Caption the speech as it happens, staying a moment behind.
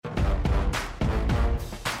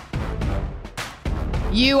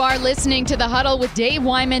You are listening to The Huddle with Dave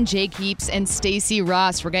Wyman, Jake Heaps, and Stacey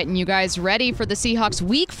Ross. We're getting you guys ready for the Seahawks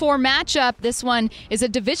Week 4 matchup. This one is a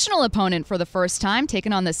divisional opponent for the first time,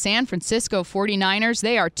 taking on the San Francisco 49ers.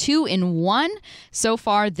 They are 2-1 so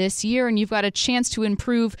far this year, and you've got a chance to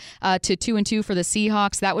improve to 2-2 for the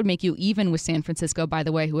Seahawks. That would make you even with San Francisco, by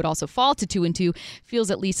the way, who would also fall to 2-2.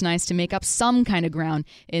 Feels at least nice to make up some kind of ground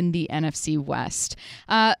in the NFC West.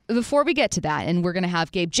 Before we get to that, and we're going to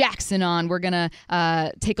have Gabe Jackson on, we're going to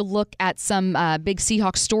take a look at some big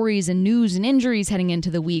Seahawks stories and news and injuries heading into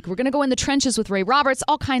the week. We're going to go in the trenches with Ray Roberts,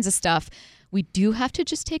 all kinds of stuff. We do have to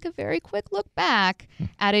just take a very quick look back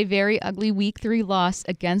at a very ugly Week 3 loss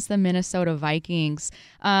against the Minnesota Vikings.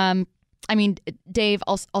 I mean, Dave,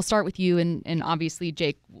 I'll start with you, and obviously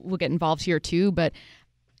Jake will get involved here too, but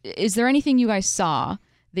is there anything you guys saw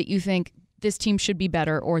that you think this team should be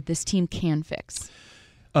better or this team can fix?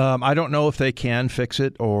 I don't know if they can fix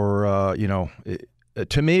it or,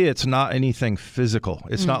 to me, it's not anything physical.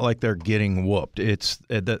 It's not like they're getting whooped. It's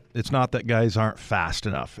not that guys aren't fast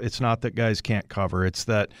enough. It's not that guys can't cover. It's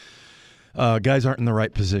that guys aren't in the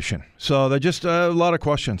right position. So they're just a lot of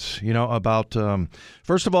questions, about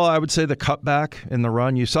first of all, I would say the cutback in the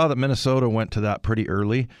run. You saw that Minnesota went to that pretty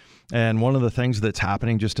early. And one of the things that's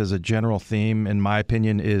happening just as a general theme, in my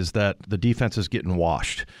opinion, is that the defense is getting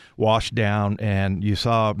washed down. And you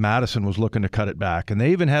saw Madison was looking to cut it back. And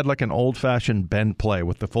they even had like an old-fashioned bend play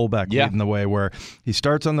with the fullback leading the way where he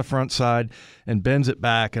starts on the front side and bends it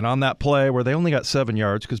back. And on that play where they only got 7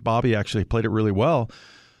 yards because Bobby actually played it really well,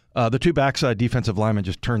 the two backside defensive linemen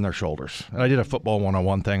just turned their shoulders. And I did a football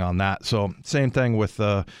 101 thing on that. So same thing with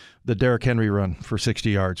the Derrick Henry run for 60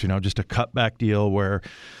 yards, just a cutback deal where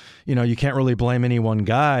 – you can't really blame any one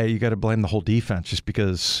guy. You got to blame the whole defense just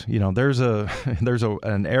because, there's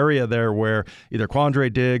an area there where either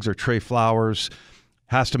Quandre Diggs or Trey Flowers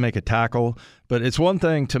has to make a tackle. But it's one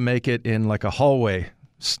thing to make it in like a hallway,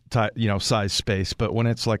 size space. But when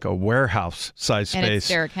it's like a warehouse size space. And it's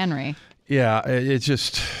Derrick Henry. Yeah, it's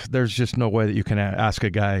just there's just no way that you can ask a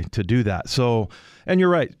guy to do that. So, and you're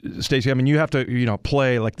right, Stacey. I mean, you have to,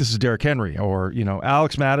 play like this is Derrick Henry or,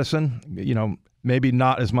 Alex Madison, maybe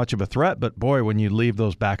not as much of a threat, but boy, when you leave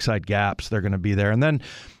those backside gaps, they're going to be there. And then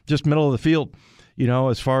just middle of the field,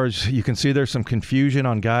 as far as you can see, there's some confusion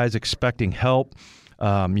on guys expecting help.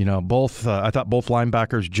 I thought both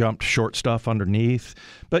linebackers jumped short stuff underneath.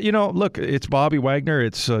 But, look, it's Bobby Wagner,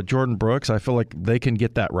 it's Jordan Brooks. I feel like they can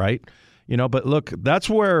get that right. But look, that's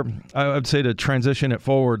where I would say to transition it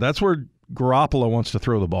forward, that's where Garoppolo wants to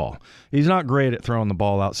throw the ball. He's not great at throwing the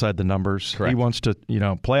ball outside the numbers. Correct. He wants to,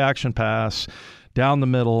 play action pass down the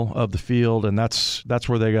middle of the field, and that's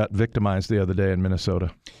where they got victimized the other day in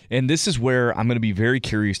Minnesota. And this is where I'm going to be very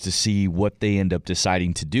curious to see what they end up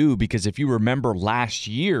deciding to do, because if you remember last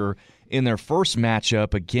year in their first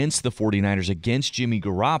matchup against the 49ers, against Jimmy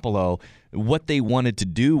Garoppolo, what they wanted to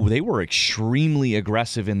do, they were extremely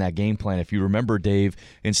aggressive in that game plan. If you remember, Dave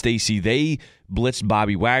and Stacey, they blitzed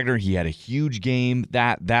Bobby Wagner. He had a huge game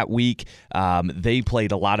that week. They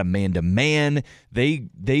played a lot of man-to-man.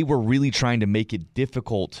 They were really trying to make it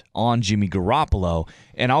difficult on Jimmy Garoppolo,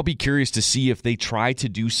 and I'll be curious to see if they try to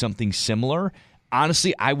do something similar.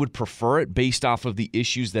 Honestly, I would prefer it based off of the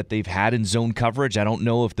issues that they've had in zone coverage. I don't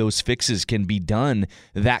know if those fixes can be done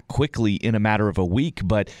that quickly in a matter of a week,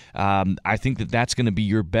 but I think that that's going to be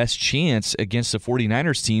your best chance against the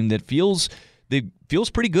 49ers team that feels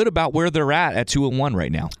pretty good about where they're at 2-1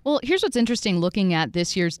 right now. Well, here's what's interesting looking at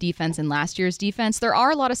this year's defense and last year's defense. There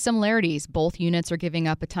are a lot of similarities. Both units are giving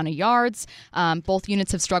up a ton of yards. Both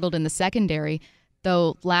units have struggled in the secondary.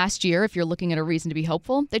 Though last year, if you're looking at a reason to be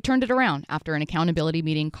hopeful, they turned it around after an accountability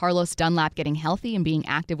meeting. Carlos Dunlap getting healthy and being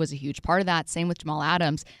active was a huge part of that. Same with Jamal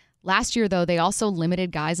Adams. Last year, though, they also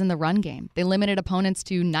limited guys in the run game. They limited opponents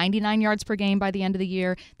to 99 yards per game by the end of the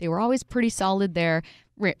year. They were always pretty solid there.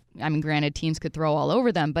 I mean, granted, teams could throw all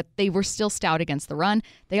over them, but they were still stout against the run.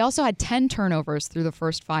 They also had 10 turnovers through the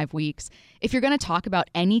first 5 weeks. If you're going to talk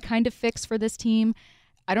about any kind of fix for this team,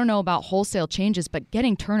 I don't know about wholesale changes, but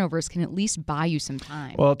getting turnovers can at least buy you some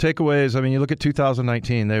time. Well, takeaways, I mean, you look at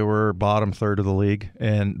 2019, they were bottom third of the league,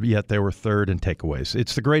 and yet they were third in takeaways.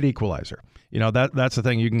 It's the great equalizer. That's the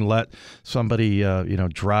thing. You can let somebody,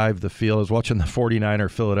 drive the field. I was watching the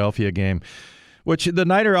 49er-Philadelphia game, which the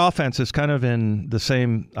Niner offense is kind of in the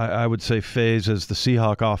same, I would say, phase as the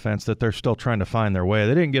Seahawk offense, that they're still trying to find their way.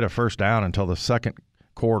 They didn't get a first down until the second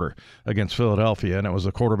quarter against Philadelphia, and it was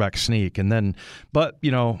a quarterback sneak. And then, but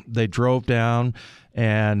they drove down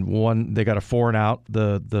and they got a 4-and-out,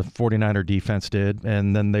 the 49er defense did,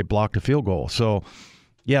 and then they blocked a field goal. So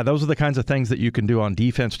Yeah, those are the kinds of things that you can do on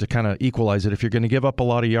defense to kind of equalize it if you're going to give up a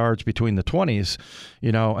lot of yards between the 20s,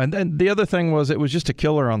 And then the other thing was it was just a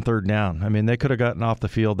killer on third down. I mean, they could have gotten off the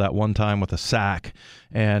field that one time with a sack,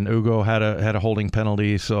 and Ugo had a holding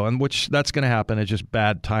penalty. So, and which that's going to happen. It's just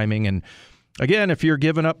bad timing. And again, if you're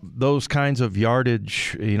giving up those kinds of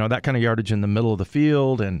yardage, that kind of yardage in the middle of the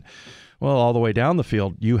field and all the way down the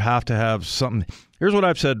field, you have to have something. Here's what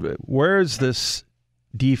I've said: where is this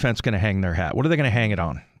defense going to hang their hat? What are they going to hang it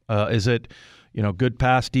on? Is it, good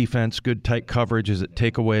pass defense, good tight coverage? Is it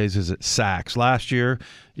takeaways? Is it sacks? Last year,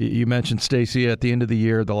 you mentioned Stacy at the end of the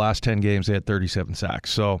year, the last 10 games, they had 37 sacks.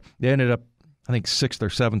 So they ended up, I think, 6th or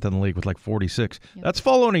 7th in the league with like 46. Yep. That's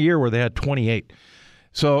following a year where they had 28.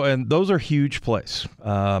 So, and those are huge plays.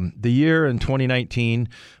 The year in 2019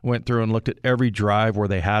 went through and looked at every drive where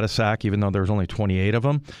they had a sack, even though there was only 28 of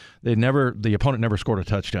them. The opponent never scored a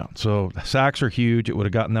touchdown. So sacks are huge. It would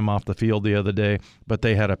have gotten them off the field the other day, but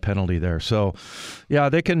they had a penalty there. So, yeah,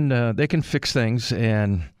 they can fix things,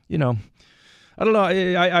 and I don't know.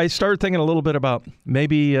 I started thinking a little bit about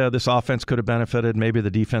maybe this offense could have benefited. Maybe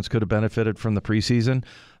the defense could have benefited from the preseason.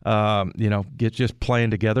 Get just playing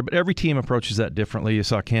together. But every team approaches that differently. You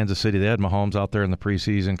saw Kansas City. They had Mahomes out there in the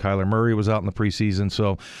preseason. Kyler Murray was out in the preseason.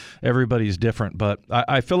 So everybody's different. But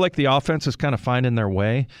I feel like the offense is kind of finding their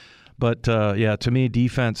way. But, to me,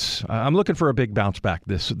 defense, I'm looking for a big bounce back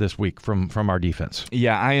this week from our defense.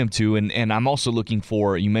 Yeah, I am too. And I'm also looking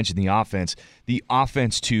for, you mentioned the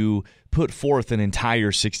offense to put forth an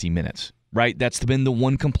entire 60 minutes, right? That's been the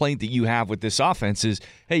one complaint that you have with this offense is,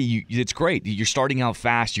 hey, it's great. You're starting out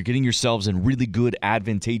fast. You're getting yourselves in really good,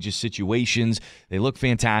 advantageous situations. They look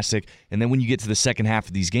fantastic. And then when you get to the second half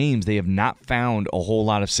of these games, they have not found a whole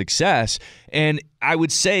lot of success. And I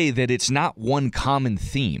would say that it's not one common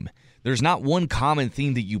theme. There's not one common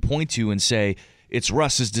theme that you point to and say, it's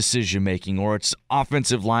Russ's decision-making or it's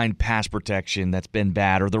offensive line pass protection that's been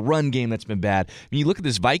bad or the run game that's been bad. When you look at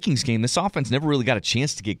this Vikings game, this offense never really got a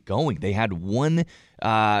chance to get going. They had one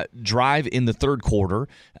drive in the third quarter.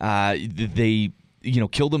 They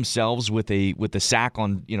killed themselves with a sack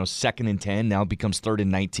on 2nd and 10. Now it becomes 3rd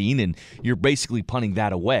and 19, and you're basically punting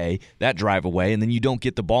that drive away, and then you don't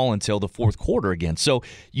get the ball until the fourth quarter again. So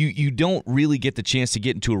you don't really get the chance to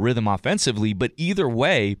get into a rhythm offensively, but either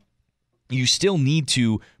way, you still need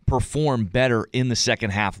to perform better in the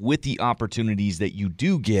second half with the opportunities that you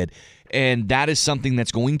do get. And that is something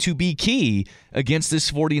that's going to be key against this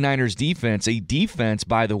 49ers defense. A defense,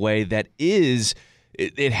 by the way, that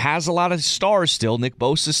it has a lot of stars still. Nick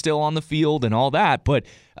Bosa's still on the field and all that. But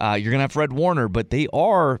you're going to have Fred Warner. But they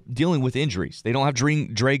are dealing with injuries. They don't have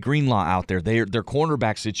Dre Greenlaw out there. Their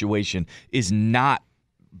cornerback situation is not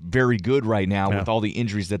very good right now with all the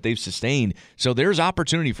injuries that they've sustained. So there's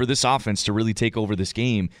opportunity for this offense to really take over this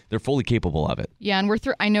game. They're fully capable of it. Yeah,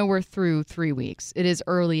 and I know we're through 3 weeks. It is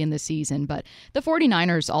early in the season, but the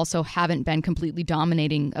 49ers also haven't been completely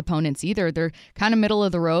dominating opponents either. They're kind of middle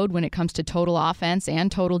of the road when it comes to total offense and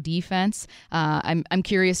total defense. I'm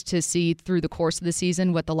curious to see through the course of the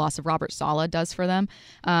season what the loss of Robert Saleh does for them.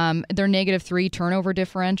 Their -3 turnover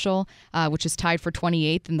differential, which is tied for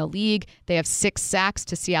 28th in the league. They have 6 sacks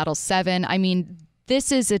to Seattle's 7. I mean,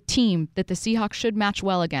 this is a team that the Seahawks should match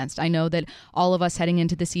well against. I know that all of us heading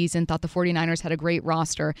into the season thought the 49ers had a great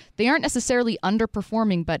roster. They aren't necessarily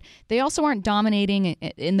underperforming, but they also aren't dominating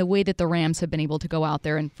in the way that the Rams have been able to go out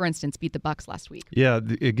there and, for instance, beat the Bucs last week. Yeah,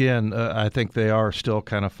 again, I think they are still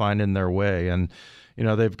kind of finding their way. And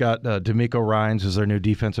they've got D'Amico Ryans as their new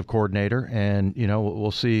defensive coordinator, and, we'll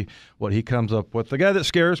see what he comes up with. The guy that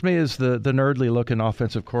scares me is the nerdly-looking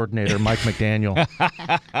offensive coordinator, Mike McDaniel.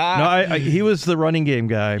 He was the running game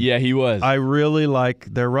guy. Yeah, he was. I really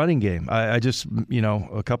like their running game. I just,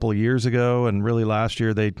 a couple of years ago and really last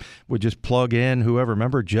year, they would just plug in whoever.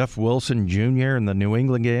 Remember Jeff Wilson Jr. in the New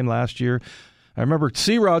England game last year? I remember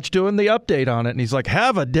C-Raj doing the update on it, and he's like,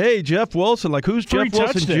 have a day, Jeff Wilson. Like, who's Jeff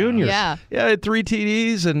Wilson Jr.? Yeah, he had 3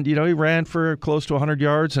 TDs, and, he ran for close to 100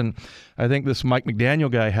 yards. And I think this Mike McDaniel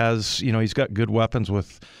guy has, he's got good weapons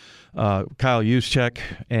with Kyle Juszczyk.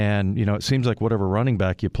 And, it seems like whatever running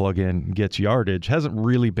back you plug in gets yardage. Hasn't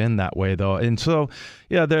really been that way, though. And so,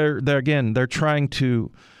 yeah, they're trying to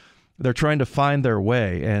find their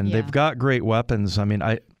way, and they've got great weapons. I mean,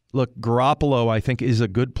 Look, Garoppolo, I think, is a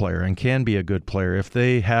good player and can be a good player if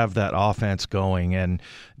they have that offense going, and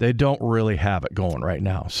they don't really have it going right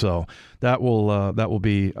now. So that will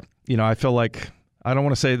be, I feel like I don't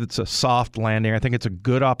want to say that's a soft landing. I think it's a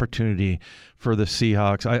good opportunity for the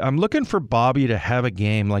Seahawks. I'm looking for Bobby to have a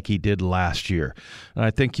game like he did last year. And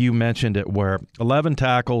I think you mentioned it, where 11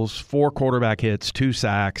 tackles, 4 quarterback hits, 2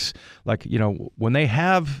 sacks. Like, when they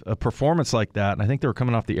have a performance like that, and I think they were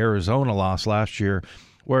coming off the Arizona loss last year,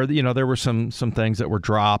 where there were some things that were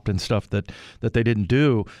dropped and stuff that they didn't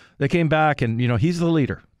do. They came back, and he's the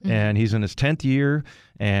leader, and he's in his 10th year.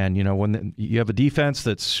 And when you have a defense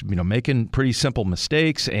that's making pretty simple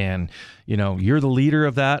mistakes, and you're the leader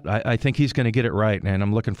of that, I think he's going to get it right. And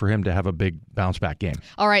I'm looking for him to have a big bounce back game.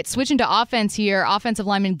 All right, switching to offense here, offensive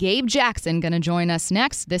lineman Gabe Jackson going to join us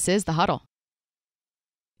next. This is The Huddle.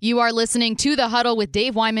 You are listening to The Huddle with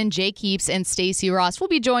Dave Wyman, Jake Heaps, and Stacey Ross. We'll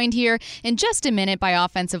be joined here in just a minute by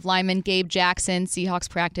offensive lineman Gabe Jackson. Seahawks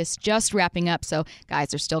practice just wrapping up, so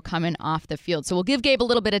guys are still coming off the field. So we'll give Gabe a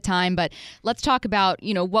little bit of time, but let's talk about,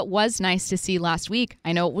 what was nice to see last week.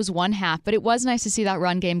 I know it was one half, but it was nice to see that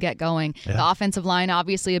run game get going. Yeah. The offensive line,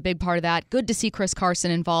 obviously a big part of that. Good to see Chris Carson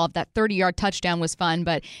involved. That 30-yard touchdown was fun,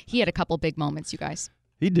 but he had a couple big moments, you guys.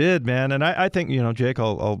 He did, man. And I think, Jake,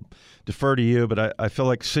 I'll defer to you, but I feel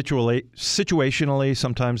like situationally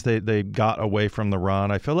sometimes they got away from the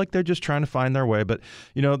run. I feel like they're just trying to find their way. But,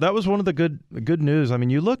 that was one of the good news. I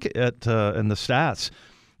mean, you look at in the stats,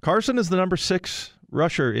 Carson is the number 6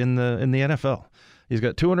 rusher in the NFL. He's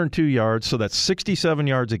got 202 yards, so that's 67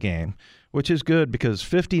 yards a game, which is good because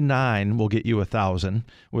 59 will get you 1,000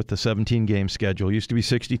 with the 17-game schedule. Used to be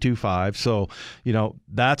 62.5, so,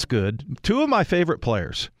 that's good. 2 of my favorite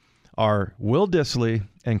players are Will Dissly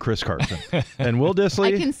and Chris Carson. And Will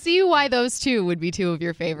Dissly... I can see why those 2 would be 2 of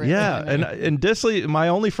your favorites. Yeah, and Dissly, my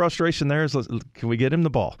only frustration there is, can we get him the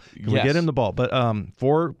ball? Can we get him the ball? But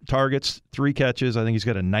 4 targets, 3 catches. I think he's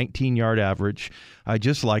got a 19-yard average. I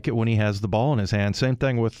just like it when he has the ball in his hand. Same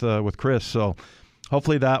thing with Chris, so...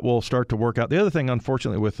 Hopefully that will start to work out. The other thing,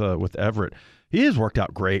 unfortunately, with Everett, he has worked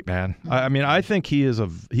out great, man. I mean, I think he's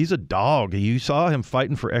a dog. You saw him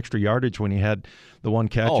fighting for extra yardage when he had the one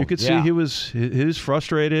catch. You could see he was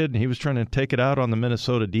frustrated, and he was trying to take it out on the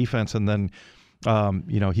Minnesota defense. And then,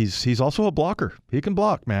 he's also a blocker. He can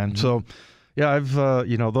block, man. Mm-hmm. So. Yeah, I've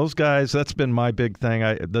those guys. That's been my big thing.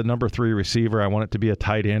 The number 3 receiver, I want it to be a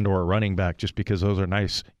tight end or a running back, just because those are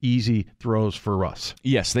nice, easy throws for Russ.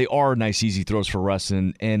 Yes, they are nice, easy throws for Russ,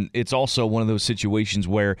 and it's also one of those situations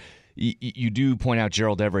where you do point out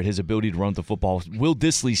Gerald Everett, his ability to run the football. Will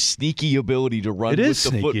Dissly's sneaky ability to run with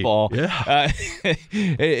the football. Yeah.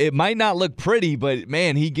 It might not look pretty, but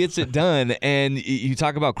man, he gets it done. And you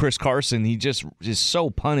talk about Chris Carson, he just is so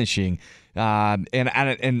punishing. And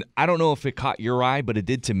I don't know if it caught your eye, but it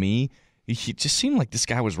did to me. He just seemed like this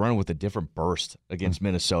guy was running with a different burst against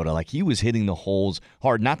Minnesota. Like he was hitting the holes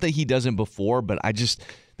hard. Not that he doesn't before, but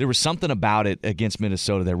there was something about it against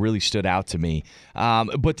Minnesota that really stood out to me.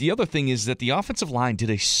 But the other thing is that the offensive line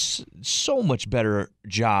did so much better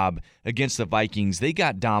job against the Vikings. They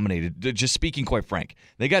got dominated, just speaking quite frank.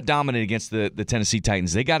 They got dominated against the Tennessee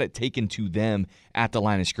Titans. They got it taken to them at the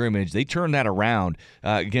line of scrimmage. They turned that around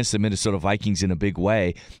against the Minnesota Vikings in a big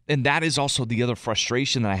way. And that is also the other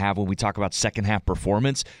frustration that I have when we talk about second half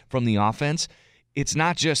performance from the offense. It's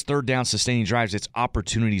not just third down sustaining drives, it's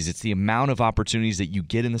opportunities. It's the amount of opportunities that you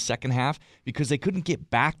get in the second half, because they couldn't get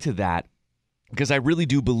back to that. Because I really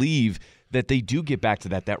do believe that they do get back to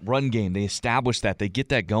that run game. They establish that. They get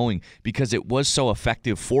that going because it was so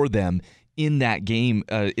effective for them in that game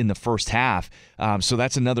in the first half. So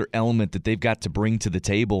that's another element that they've got to bring to the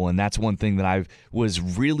table, and that's one thing that I was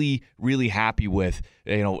really, really happy with.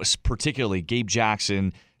 Particularly Gabe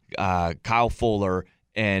Jackson, Kyle Fuller,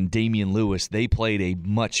 and Damian Lewis. They played a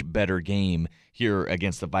much better game here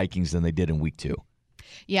against the Vikings than they did in week 2.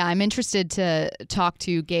 Yeah, I'm interested to talk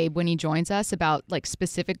to Gabe when he joins us about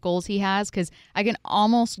specific goals he has, because I can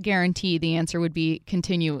almost guarantee the answer would be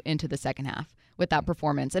continue into the second half with that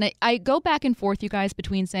performance. And I go back and forth, you guys,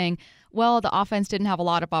 between saying, well, the offense didn't have a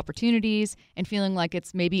lot of opportunities, and feeling like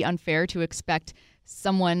it's maybe unfair to expect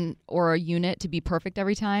someone or a unit to be perfect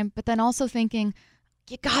every time, but then also thinking,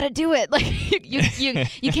 you got to do it.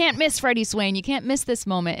 You can't miss Freddie Swain. You can't miss this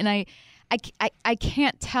moment. And I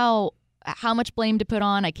can't tell how much blame to put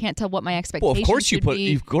on. I can't tell what my expectations should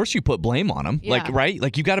be. Of course you put blame on him. Yeah.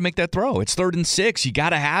 Right? You got to make that throw. It's 3rd and 6. You got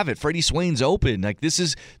to have it. Freddie Swain's open. This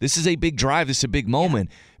is a big drive. This is a big moment.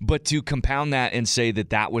 Yeah. But to compound that and say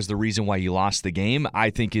that was the reason why you lost the game, I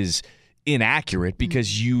think is inaccurate,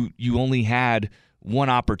 because you only had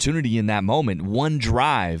one opportunity in that moment, one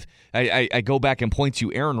drive. I go back and point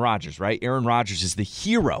to Aaron Rodgers, right? Aaron Rodgers is the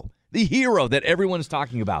hero that everyone is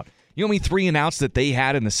talking about. You know how many 3-and-outs that they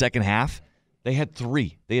had in the second half? They had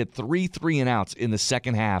 3. They had 3 3-and-outs in the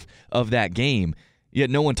second half of that game. Yet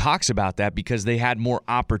no one talks about that because they had more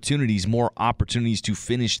opportunities to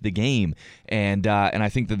finish the game. And I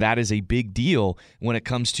think that is a big deal when it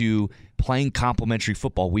comes to playing complementary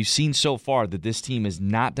football. We've seen so far that this team has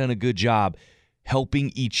not done a good job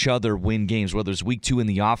helping each other win games, whether it's week 2 in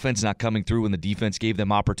the offense not coming through when the defense gave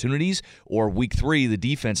them opportunities, or week 3, the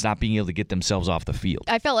defense not being able to get themselves off the field.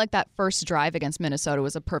 I felt like that first drive against Minnesota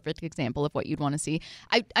was a perfect example of what you'd want to see.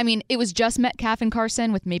 I mean, it was just Metcalf and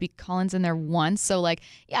Carson with maybe Collins in there once. So,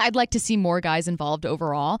 I'd like to see more guys involved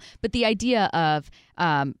overall. But the idea of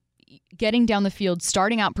getting down the field,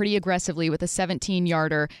 starting out pretty aggressively with a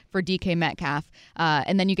 17-yarder for DK Metcalf,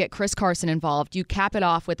 and then you get Chris Carson involved. You cap it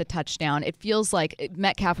off with a touchdown. It feels like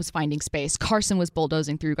Metcalf was finding space. Carson was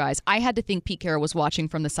bulldozing through guys. I had to think Pete Carroll was watching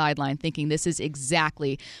from the sideline thinking this is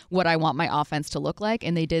exactly what I want my offense to look like,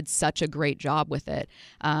 and they did such a great job with it.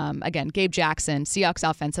 Again, Gabe Jackson, Seahawks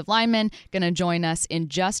offensive lineman, going to join us in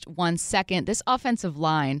just 1 second. This offensive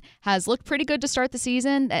line has looked pretty good to start the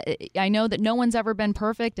season. I know that no one's ever been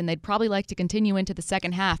perfect, and they'd probably like to continue into the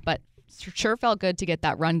second half, but sure felt good to get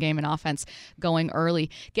that run game and offense going early.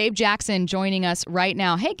 Gabe Jackson joining us right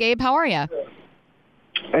now. Hey, Gabe, how are you?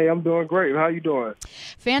 Hey, I'm doing great. How you doing?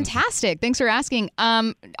 Fantastic. Thanks for asking.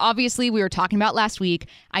 Obviously, we were talking about last week.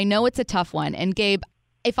 I know it's a tough one. And, Gabe,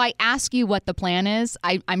 if I ask you what the plan is,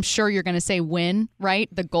 I'm sure you're going to say win, right?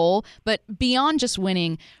 The goal. But beyond just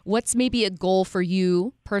winning, what's maybe a goal for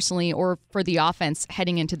you personally or for the offense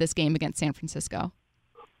heading into this game against San Francisco?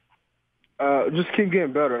 Just keep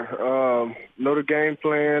getting better. Know the game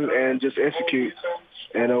plan and just execute.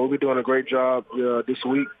 And we'll be doing a great job this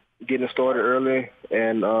week, getting started early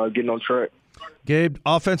and getting on track. Gabe,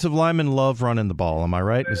 offensive linemen love running the ball. Am I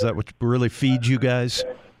right? Is that what really feeds you guys?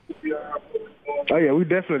 Oh, yeah, we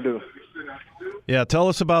definitely do. Yeah, tell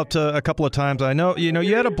us about a couple of times. I know,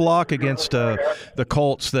 you had a block against the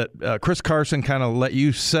Colts that Chris Carson kind of let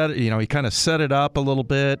you set it. He kind of set it up a little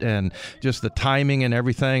bit, and just the timing and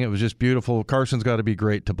everything. It was just beautiful. Carson's got to be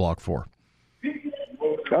great to block for.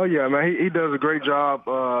 Oh, yeah, man. He does a great job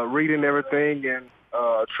reading everything and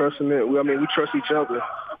trusting it. We trust each other.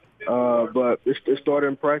 But it started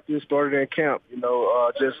in practice, started in camp,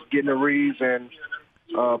 just getting the reads and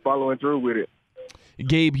following through with it.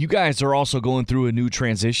 Gabe, you guys are also going through a new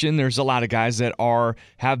transition. There's a lot of guys that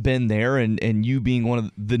have been there, and you being one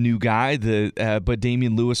of the new guy. But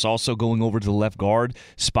Damian Lewis also going over to the left guard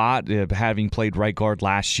spot, having played right guard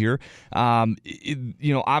last year.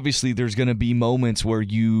 Obviously there's going to be moments where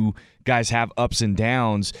you guys have ups and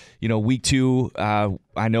downs. Week 2,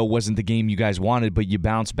 I know wasn't the game you guys wanted, but you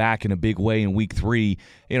bounced back in a big way in week 3.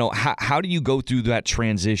 How do you go through that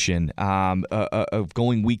transition of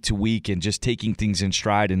going week to week and just taking things in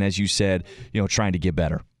stride? And as you said, trying to get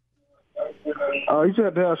better. You just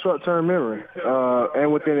have to have short-term memory,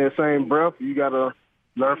 and within that same breath, you got to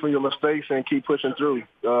learn from your mistakes and keep pushing through.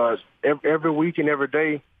 Every week and every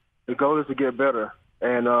day, the goal is to get better.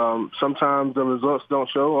 And sometimes the results don't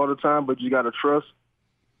show all the time, but you got to trust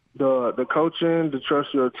the coaching, to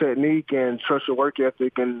trust your technique, and trust your work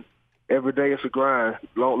ethic. And every day it's a grind.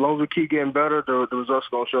 Long as we keep getting better, the results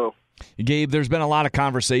are going to show. Gabe, there's been a lot of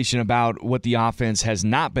conversation about what the offense has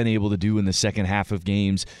not been able to do in the second half of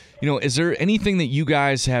games. Is there anything that you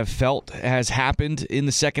guys have felt has happened in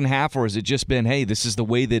the second half, or has it just been, hey, this is the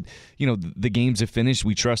way that the games have finished,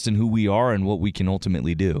 we trust in who we are and what we can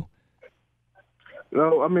ultimately do?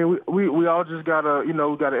 No, we all just gotta, we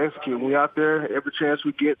gotta execute. When we out there, every chance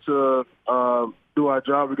we get to do our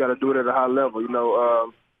job, we gotta do it at a high level.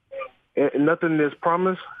 Nothing is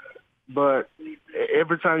promised, but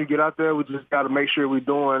every time you get out there, we just gotta make sure we're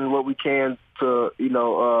doing what we can to,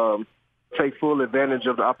 take full advantage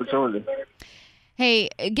of the opportunity. Hey,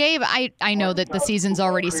 Gabe, I know that the season's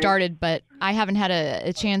already started, but I haven't had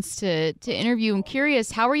a chance to interview. I'm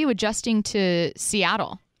curious, how are you adjusting to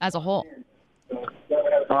Seattle as a whole?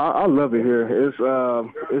 I love it here. It's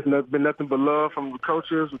been nothing but love from the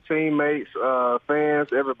coaches, the teammates, fans,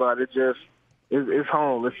 everybody. It's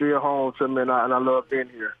home. It feels home to me, and I love being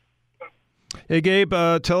here. Hey, Gabe,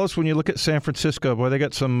 tell us, when you look at San Francisco, boy, they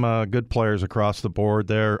got some good players across the board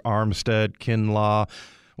there. Armstead, Kinlaw.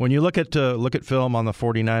 When you look at film on the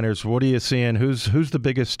 49ers, what are you seeing? Who's the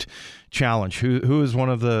biggest challenge? Who is one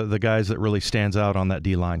of the guys that really stands out on that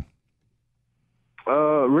D-line?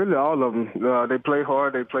 Really all of them. They play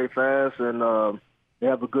hard, they play fast, and they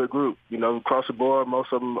have a good group. Across the board,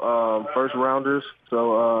 most of them first rounders.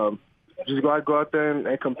 So just go out there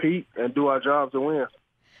and compete and do our jobs to win.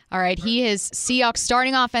 All right, he is Seahawks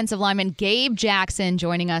starting offensive lineman Gabe Jackson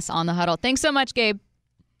joining us on the huddle. Thanks so much, Gabe.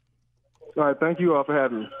 All right, thank you all for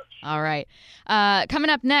having me. All right. Coming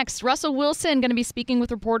up next, Russell Wilson going to be speaking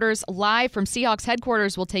with reporters live from Seahawks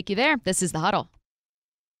headquarters. We'll take you there. This is The Huddle.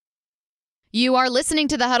 You are listening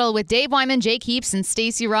to The Huddle with Dave Wyman, Jake Heaps, and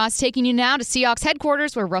Stacey Ross, taking you now to Seahawks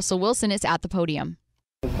headquarters where Russell Wilson is at the podium.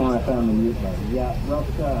 Yeah,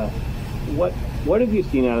 Russ, what have you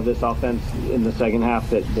seen out of this offense in the second half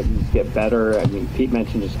that needs to get better? I mean, Pete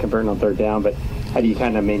mentioned just converting on third down, but how do you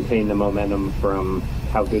kind of maintain the momentum from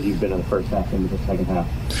how good you've been in the first half into the second half?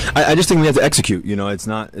 I just think we have to execute. You know, it's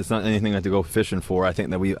not anything we have to go fishing for. I think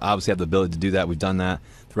that we obviously have the ability to do that. We've done that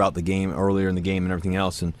throughout the game, earlier in the game, and everything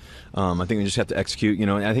else. And I think we just have to execute. You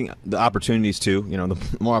know, and I think the opportunities too. You know,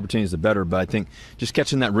 the more opportunities, the better. But I think just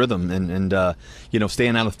catching that rhythm and you know,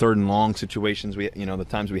 staying out of third and long situations. The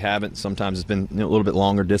times we haven't. Sometimes it's been a little bit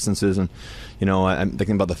longer distances. And you know, I'm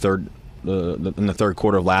thinking about in the third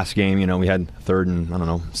quarter of last game. You know, we had third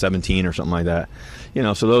and 17 or something like that. You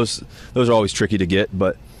know, so those are always tricky to get,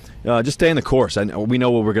 but just stay in the course. We know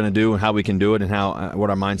what we're going to do and how we can do it and how what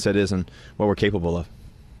our mindset is and what we're capable of.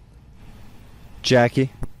 Jackie?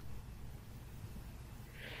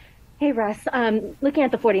 Hey, Russ. Looking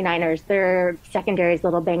at the 49ers, their secondary is a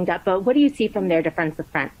little banged up, but what do you see from their defensive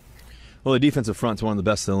front? Well, the defensive front's one of the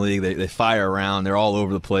best in the league. They fire around. They're all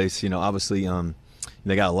over the place. You know, obviously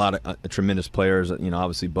they got a lot of tremendous players. You know,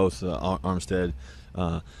 obviously both Armstead,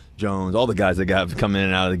 Jones, all the guys that got come in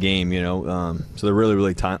and out of the game, you know, so they're really,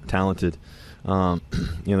 really talented. You know,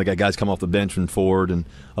 they got guys come off the bench from Ford and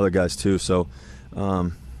other guys too. So,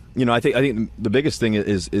 you know, I think the biggest thing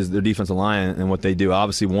is their defensive line and what they do.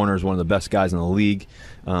 Obviously, Warner is one of the best guys in the league,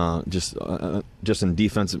 just in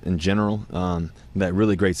defense in general. That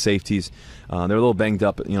really great safeties. They're a little banged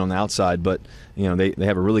up, you know, on the outside, but you know they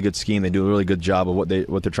have a really good scheme. They do a really good job of what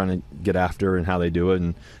they're trying to get after and how they do it,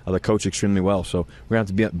 and they coach extremely well. So we're gonna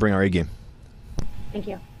have to bring our A game. Thank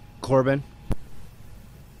you, Corbin?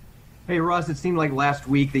 Hey, Russ, it seemed like last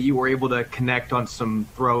week that you were able to connect on some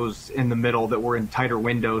throws in the middle that were in tighter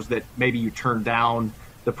windows that maybe you turned down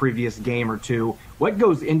the previous game or two. What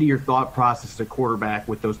goes into your thought process as a quarterback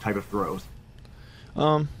with those type of throws?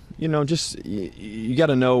 You know, just you got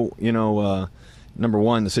to know, you know, number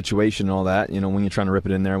one, the situation and all that, you know, when you're trying to rip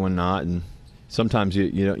it in there, when not. And sometimes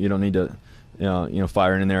you don't need to, you know,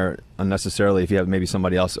 fire in there unnecessarily if you have maybe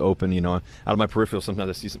somebody else open. You know, out of my peripheral, sometimes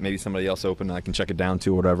I see maybe somebody else open and I can check it down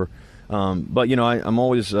to or whatever. But you know, I'm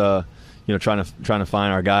always you know, trying to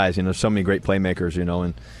find our guys. You know, there's so many great playmakers. You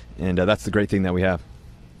know, and that's the great thing that we have.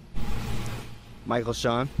 Michael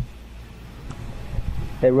Sean?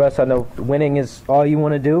 Hey, Russ, I know winning is all you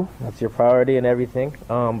want to do. That's your priority and everything.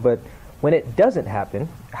 But when it doesn't happen,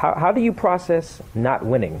 how do you process not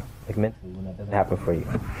winning, like mentally, when that doesn't happen for you?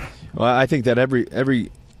 Well, I think that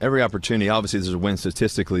every opportunity, obviously there's a win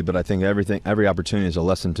statistically, but I think every opportunity is a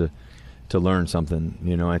lesson to learn something.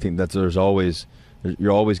 You know, I think that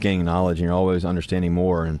you're always gaining knowledge and you're always understanding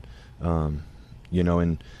more, and you know,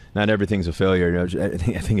 and not everything's a failure. You know, I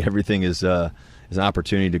think everything is an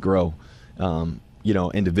opportunity to grow. You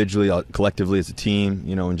know, individually, collectively as a team.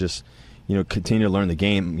 You know, and just, you know, continue to learn the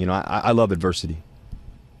game. You know, I love adversity.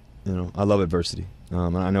 You know, I love adversity.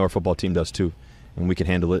 And I know our football team does too. And we can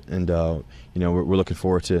handle it, and you know, we're looking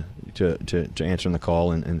forward to answering the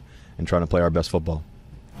call and trying to play our best football.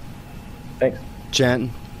 Thanks.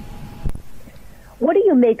 Jen? What do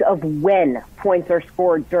you make of when points are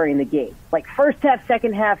scored during the game? Like first half,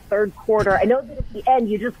 second half, third quarter. I know that at the end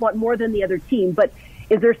you just want more than the other team, but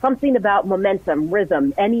is there something about momentum,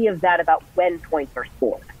 rhythm, any of that about when points are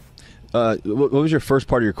scored? What was your first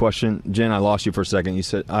part of your question, Jen? I lost you for a second. You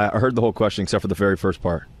said I heard the whole question except for the very first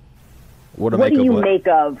part. What do you make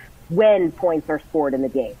of when points are scored in the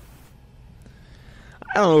game?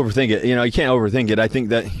 I don't overthink it. You know, you can't overthink it. I think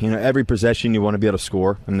that, you know, every possession you want to be able to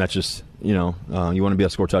score, and that's just, you know, you want to be able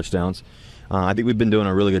to score touchdowns. I think we've been doing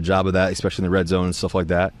a really good job of that, especially in the red zone and stuff like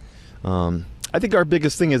that. I think our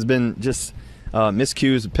biggest thing has been just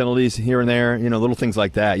miscues, penalties here and there, you know, little things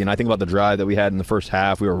like that. You know, I think about the drive that we had in the first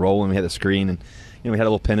half. We were rolling, we had the screen, and, you know, we had a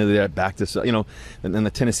little penalty that backed us up. You know, in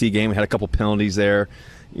the Tennessee game, we had a couple penalties there,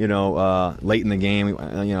 you know, late in the game,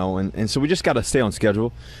 you know, and so we just got to stay on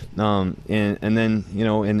schedule. And then, you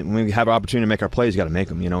know, and when we have an opportunity to make our plays, you got to make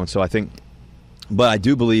them, you know. And so I think, but I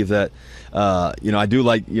do believe that, you know, I do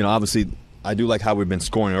like, you know, obviously I do like how we've been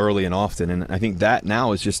scoring early and often. And I think that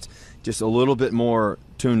now is just a little bit more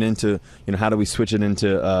tuned into, you know, how do we switch it into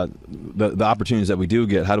the opportunities that we do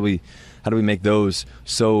get? How do we make those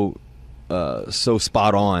so so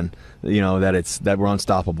spot on, that we're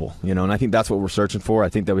unstoppable, and I think that's what we're searching for. I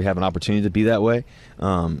think that we have an opportunity to be that way,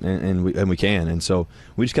 and we can. And so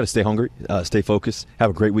we just got to stay hungry, stay focused, have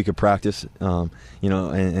a great week of practice,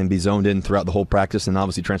 and be zoned in throughout the whole practice, and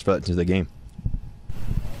obviously transfer that into the game.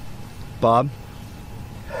 Bob?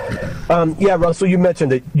 Yeah, Russell, you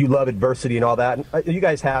mentioned that you love adversity and all that. You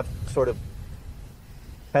guys have sort of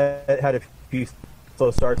had a few slow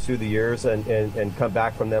starts through the years and come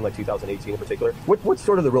back from them, like 2018 in particular. What's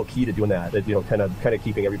sort of the real key to doing that? Kind of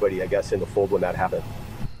keeping everybody, I guess, in the fold when that happens.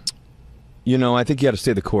 I think you got to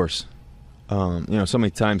stay the course. So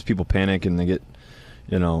many times people panic and they get,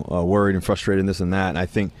 worried and frustrated and this and that. And I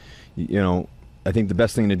think, the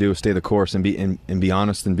best thing to do is stay the course and be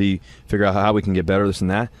honest and figure out how we can get better, this and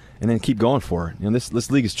that, and then keep going for it.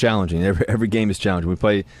 This league is challenging. Every game is challenging. We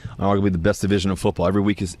play arguably the best division of football. Every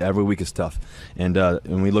week is tough, and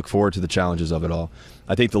we look forward to the challenges of it all.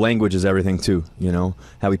 I think the language is everything too.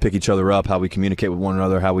 How we pick each other up, how we communicate with one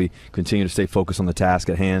another, how we continue to stay focused on the task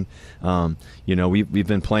at hand. We've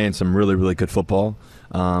been playing some really, really good football,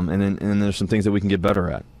 and then there's some things that we can get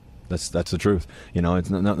better at. That's the truth. It's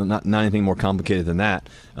not anything more complicated than that.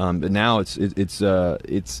 But now it's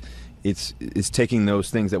taking those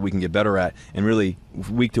things that we can get better at, and really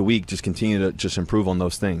week to week just continue to just improve on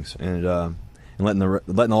those things, and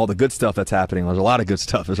letting all the good stuff that's happening. There's a lot of good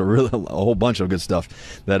stuff. There's a whole bunch of good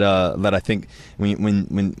stuff that I think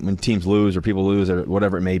when teams lose or people lose or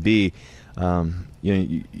whatever it may be,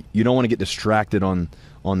 you don't want to get distracted on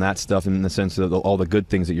that stuff in the sense of all the good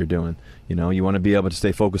things that you're doing. You want to be able to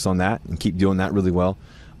stay focused on that and keep doing that really well,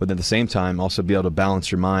 but at the same time also be able to balance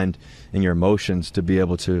your mind and your emotions to be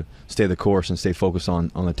able to stay the course and stay focused on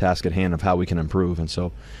the task at hand of how we can improve. And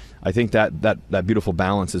so I think that beautiful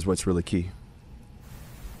balance is what's really key.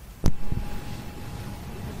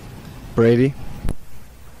 Brady?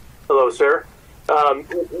 Hello, sir.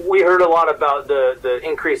 We heard a lot about the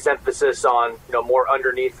increased emphasis on more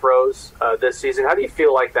underneath throws this season. How do you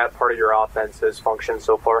feel like that part of your offense has functioned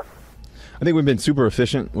so far? I think we've been super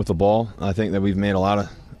efficient with the ball. I think that we've made a lot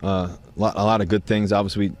of good things.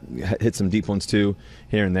 Obviously, we hit some deep ones too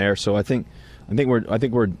here and there. So I think we're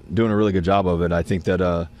doing a really good job of it. I think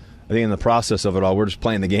in the process of it all, we're just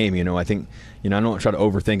playing the game. I think I don't try to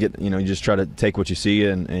overthink it. You just try to take what you see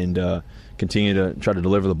and continue to try to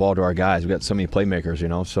deliver the ball to our guys. We've got so many playmakers.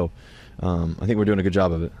 So I think we're doing a good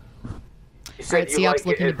job of it. All right, Seahawks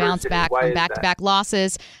looking to bounce back from back-to-back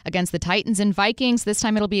losses against the Titans and Vikings. This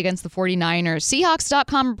time it'll be against the 49ers.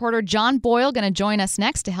 Seahawks.com reporter John Boyle going to join us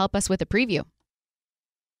next to help us with a preview.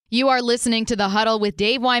 You are listening to The Huddle with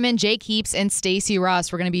Dave Wyman, Jake Heaps, and Stacey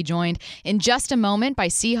Ross. We're going to be joined in just a moment by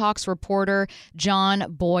Seahawks reporter John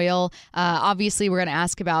Boyle. Obviously, we're going to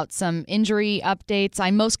ask about some injury updates.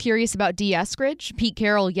 I'm most curious about D. Eskridge. Pete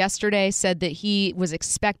Carroll yesterday said that he was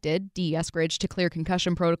expected, D. Eskridge, to clear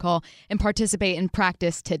concussion protocol and participate in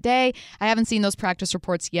practice today. I haven't seen those practice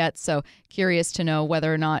reports yet, so curious to know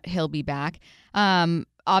whether or not he'll be back.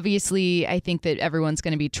 Obviously, I think that everyone's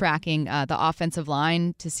going to be tracking the offensive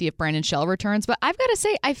line to see if Brandon Shell returns. But I've got to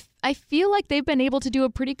say, I feel like they've been able to do a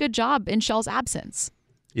pretty good job in Shell's absence.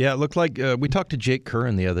 Yeah, it looked like we talked to Jake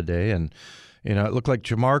Curran the other day, and it looked like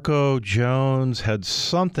Jamarco Jones had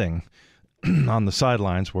something on the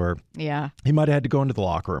sidelines where he might have had to go into the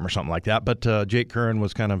locker room or something like that. But Jake Curran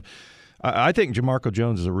was kind of I think Jamarco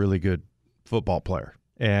Jones is a really good football player.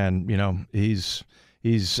 And,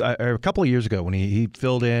 he's a couple of years ago when he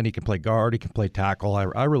filled in, he can play guard, he can play tackle.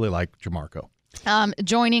 I really like Jamarco.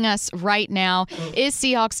 Joining us right now is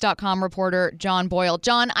Seahawks.com reporter John Boyle.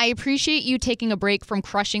 John, I appreciate you taking a break from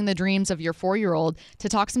crushing the dreams of your 4-year-old to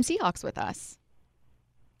talk some Seahawks with us.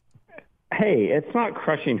 Hey, it's not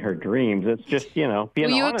crushing her dreams. It's just, being honest with her.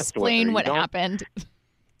 Will you explain what happened?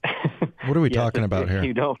 What are we talking about here?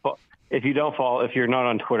 If you're not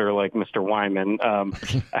on Twitter like Mr. Wyman,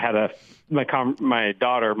 I had my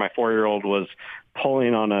daughter, my 4-year-old, was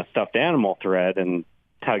pulling on a stuffed animal thread and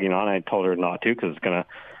tugging on. I told her not to because it's going to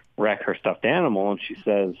wreck her stuffed animal. And she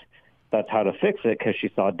says that's how to fix it because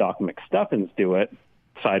she saw Doc McStuffins do it.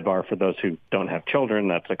 Sidebar for those who don't have children,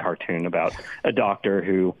 that's a cartoon about a doctor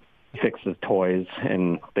who fixes toys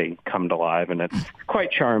and they come to life, and it's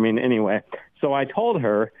quite charming. Anyway, so I told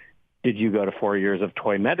her, did you go to 4 years of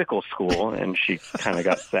toy medical school? And she kind of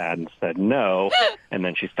got sad and said no, and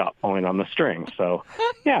then she stopped pulling on the string. So,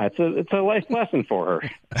 yeah, it's a life lesson for her.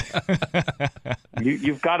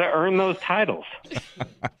 You've got to earn those titles.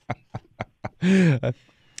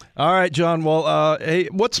 All right, John. Well, hey,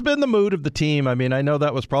 what's been the mood of the team? I mean, I know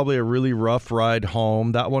that was probably a really rough ride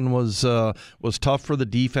home. That one was tough for the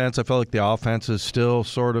defense. I felt like the offense is still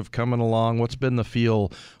sort of coming along. What's been the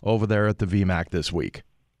feel over there at the VMAC this week?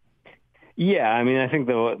 Yeah, I mean, I think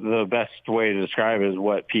the best way to describe it is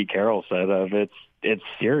what Pete Carroll said of it's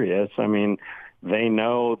serious. I mean, they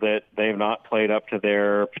know that they've not played up to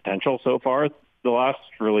their potential so far the last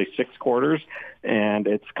really 6 quarters, and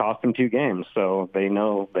it's cost them 2 games. So they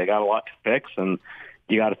know they got a lot to fix, and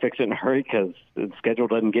you got to fix it in a hurry because the schedule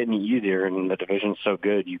doesn't get any easier, and the division's so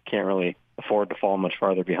good you can't really afford to fall much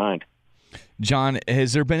farther behind. John,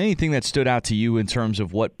 has there been anything that stood out to you in terms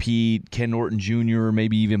of what Pete, Ken Norton Jr.,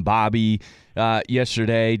 maybe even Bobby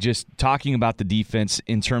yesterday, just talking about the defense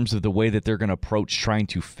in terms of the way that they're going to approach trying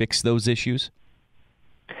to fix those issues?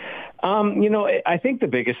 I think the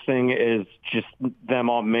biggest thing is just them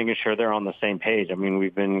all making sure they're on the same page. I mean,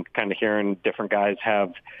 we've been kind of hearing different guys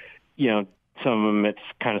have, some of them it's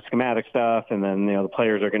kind of schematic stuff, and then, the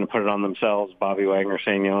players are going to put it on themselves. Bobby Wagner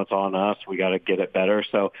saying, it's on us. We got to get it better.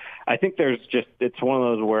 So I think it's one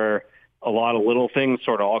of those where a lot of little things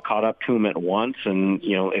sort of all caught up to them at once. And,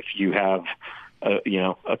 if you have,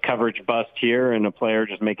 a coverage bust here and a player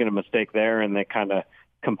just making a mistake there and they kind of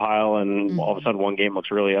compile and all of a sudden one game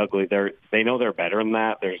looks really ugly, they know they're better than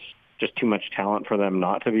that. There's just too much talent for them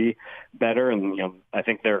not to be better. And, I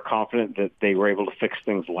think they're confident that they were able to fix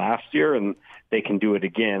things last year and they can do it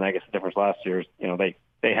again. I guess the difference last year is,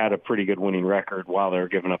 they had a pretty good winning record while they were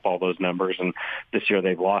giving up all those numbers. And this year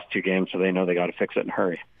they've lost 2 games, so they know they got to fix it in a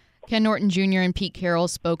hurry. Ken Norton Jr. and Pete Carroll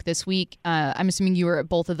spoke this week. I'm assuming you were at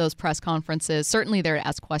both of those press conferences, certainly there to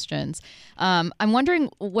ask questions. I'm wondering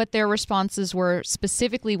what their responses were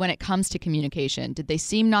specifically when it comes to communication. Did they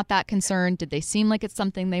seem not that concerned? Did they seem like it's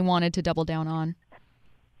something they wanted to double down on?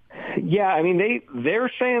 Yeah, I mean,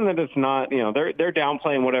 they're saying that it's not, they're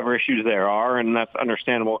downplaying whatever issues there are, and that's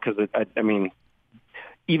understandable because, I mean,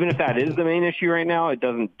 even if that is the main issue right now, it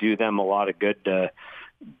doesn't do them a lot of good to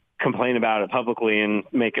complain about it publicly and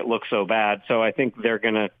make it look so bad. So I think they're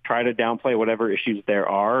going to try to downplay whatever issues there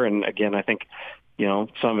are. And again, I think, some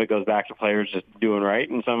of it goes back to players just doing right.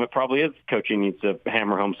 And some of it probably is coaching needs to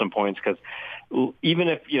hammer home some points because even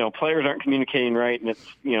if, players aren't communicating right and it's,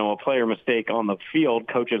 a player mistake on the field,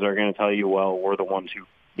 coaches are going to tell you, well, we're the ones who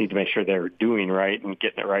need to make sure they're doing right and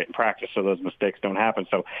getting it right in practice so those mistakes don't happen.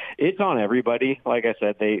 So it's on everybody. Like I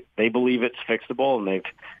said, they believe it's fixable and they've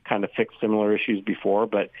kind of fixed similar issues before.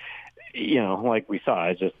 But, like we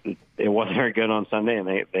saw, it wasn't very good on Sunday and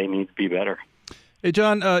they need to be better. Hey,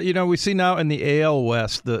 John, we see now in the AL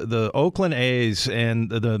West, the Oakland A's and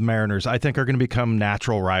the Mariners, I think, are going to become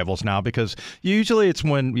natural rivals now because usually it's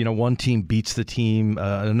when, one team beats the team,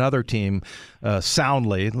 another team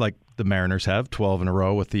soundly, like the Mariners have 12 in a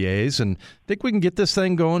row with the A's. And I think we can get this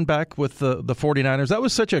thing going back with the 49ers. That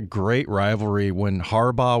was such a great rivalry when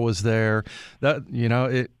Harbaugh was there. That,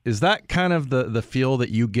 is that kind of the feel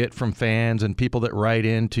that you get from fans and people that write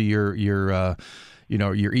into your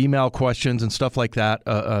email questions and stuff like that,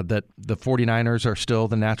 that the 49ers are still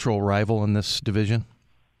the natural rival in this division?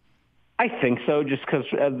 I think so, just because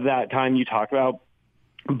at that time you talked about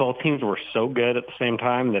both teams were so good at the same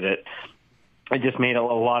time that it just made a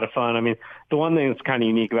lot of fun. I mean, the one thing that's kind of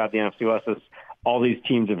unique about the NFC West is all these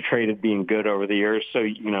teams have traded being good over the years. So,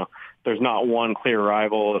 there's not one clear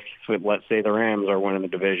rival. If let's say the Rams are winning the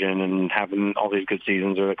division and having all these good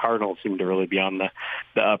seasons, or the Cardinals seem to really be on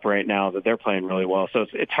the up right now, that they're playing really well. So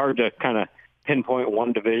it's hard to kind of pinpoint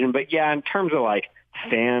one division. But yeah, in terms of like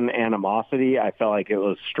fan animosity, I felt like it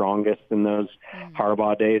was strongest in those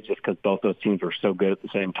Harbaugh days just because both those teams were so good at the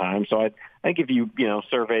same time. So I think if you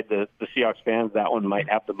surveyed the Seahawks fans, that one might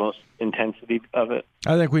have the most intensity of it.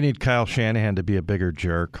 I think we need Kyle Shanahan to be a bigger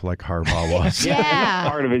jerk like Harbaugh was. Yeah, that's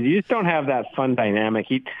part of it. You just don't have that fun dynamic.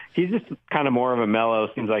 He's just kind of more of a mellow,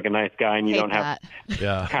 seems like a nice guy, and you don't have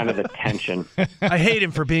kind of the tension. I hate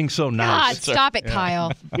him for being so nice. God, stop it,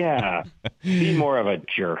 Kyle. Yeah, be more of a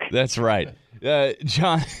jerk. That's right.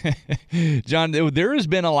 John, there has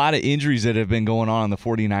been a lot of injuries that have been going on the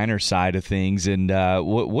 49ers side of things, and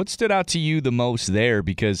what stood out to you the most there?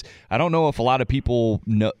 Because I don't know if a lot of people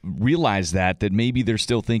realize that maybe they're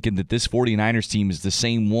still thinking that this 49ers team is the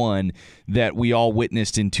same one that we all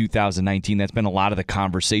witnessed in 2019. That's been a lot of the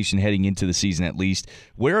conversation heading into the season, at least.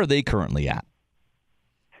 Where are they currently at?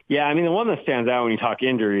 Yeah, I mean, the one that stands out when you talk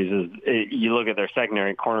injuries is you look at their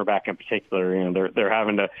secondary, cornerback in particular. They're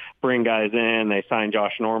having to bring guys in. They signed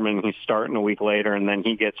Josh Norman. He's starting a week later, and then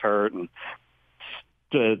he gets hurt. And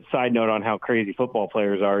a side note on how crazy football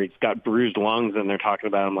players are. He's got bruised lungs, and they're talking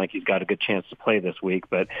about him like he's got a good chance to play this week.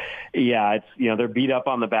 But yeah, it's they're beat up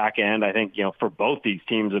on the back end. I think for both these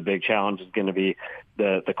teams, a big challenge is going to be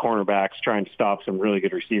the cornerbacks trying to stop some really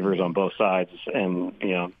good receivers on both sides. And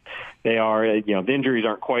they are the injuries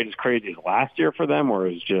aren't quite as crazy as last year for them, where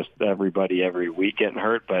it's just everybody every week getting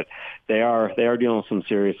hurt. But they are dealing with some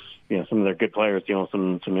serious. Some of their good players dealing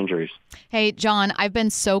with some injuries. Hey, John, I've been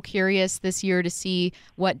so curious this year to see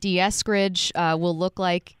what D. Eskridge will look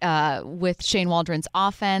like with Shane Waldron's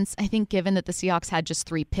offense. I think given that the Seahawks had just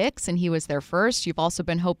 3 picks and he was their first, you've also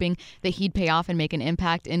been hoping that he'd pay off and make an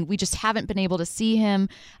impact, and we just haven't been able to see him.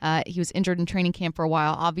 He was injured in training camp for a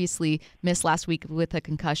while, obviously missed last week with a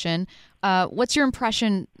concussion. What's your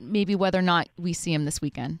impression, maybe whether or not we see him this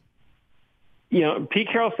weekend? Pete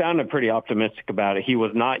Carroll sounded pretty optimistic about it. He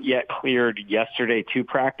was not yet cleared yesterday to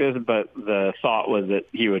practice, but the thought was that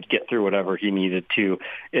he would get through whatever he needed to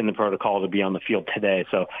in the protocol to be on the field today.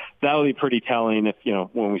 So that will be pretty telling if,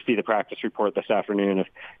 when we see the practice report this afternoon,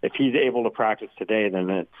 if he's able to practice today,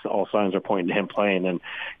 then all signs are pointing to him playing. And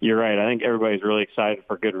you're right. I think everybody's really excited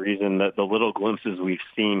for good reason. That the little glimpses we've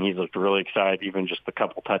seen, he's looked really excited, even just the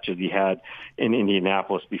couple touches he had in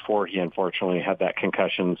Indianapolis before he unfortunately had that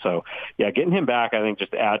concussion. So yeah, getting him back, I think,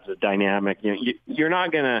 just adds a dynamic. You're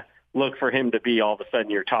not going to look for him to be all of a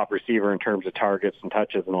sudden your top receiver in terms of targets and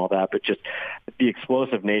touches and all that, but just the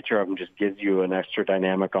explosive nature of him just gives you an extra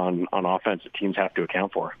dynamic on offense that teams have to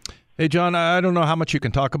account for. Hey, John, I don't know how much you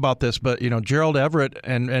can talk about this, but, Gerald Everett,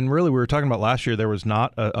 and really we were talking about last year, there was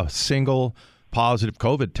not a single positive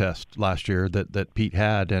COVID test last year that Pete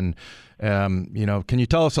had. And, can you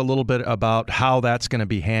tell us a little bit about how that's going to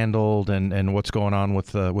be handled and what's going on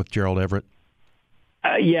with Gerald Everett?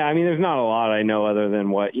 Yeah, there's not a lot I know other than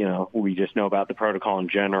what, we just know about the protocol in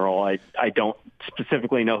general. I don't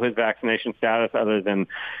specifically know his vaccination status other than,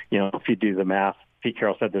 if you do the math, Pete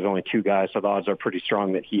Carroll said there's only 2 guys, so the odds are pretty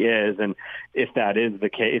strong that he is. And if that is the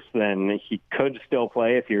case, then he could still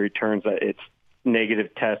play if he returns. It's negative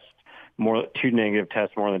tests, 2 negative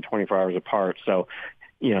tests more than 24 hours apart. So,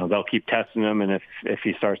 they'll keep testing him, and if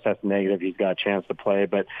he starts testing negative, he's got a chance to play.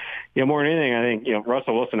 But, more than anything, I think,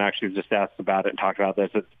 Russell Wilson actually just asked about it and talked about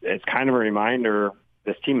this. It's kind of a reminder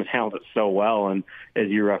this team has handled it so well, and as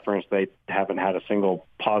you referenced, they haven't had a single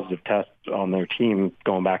positive test on their team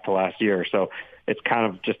going back to last year. So it's kind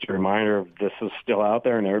of just a reminder of this is still out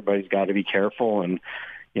there, and everybody's got to be careful, and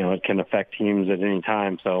it can affect teams at any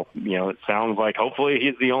time. So, it sounds like hopefully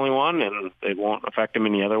he's the only one, and it won't affect him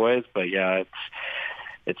any other ways. But, yeah,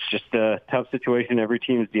 it's just a tough situation every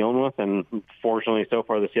team is dealing with, and fortunately, so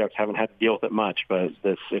far the Seahawks haven't had to deal with it much. But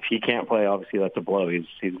if he can't play, obviously that's a blow. He's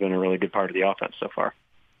been a really good part of the offense so far.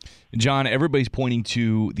 John, everybody's pointing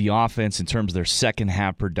to the offense in terms of their second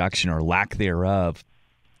half production or lack thereof.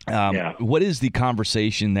 What is the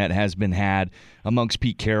conversation that has been had amongst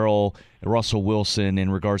Pete Carroll and Russell Wilson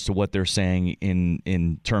in regards to what they're saying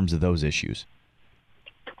in terms of those issues?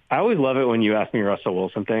 I always love it when you ask me Russell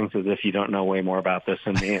Wilson things as if you don't know way more about this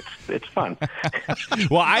than me. It's fun.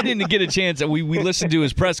 Well, I didn't get a chance. We listened to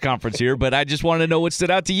his press conference here, but I just want to know what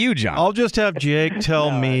stood out to you, John. I'll just have Jake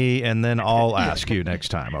tell me, and then I'll ask you next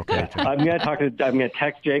time, okay? I'm gonna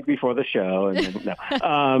text Jake before the show, and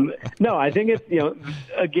then, no, I think it's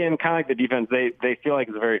again kind of like the defense. They feel like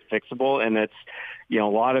it's very fixable, and it's. A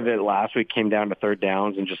lot of it last week came down to third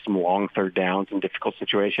downs and just some long third downs in difficult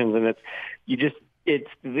situations, and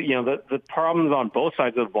the problems on both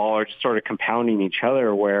sides of the ball are just sort of compounding each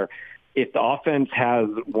other, where if the offense has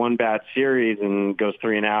one bad series and goes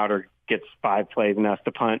 3 and out or gets 5 plays and has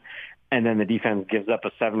to punt, and then the defense gives up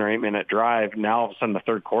a 7 or 8 minute drive, now all of a sudden the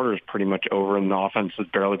third quarter is pretty much over and the offense has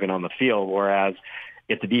barely been on the field. Whereas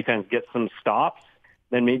if the defense gets some stops,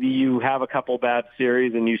 then maybe you have a couple bad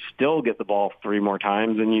series and you still get the ball 3 more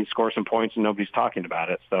times and you score some points and nobody's talking about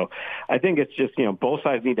it. So I think it's just, both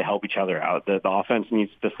sides need to help each other out. The offense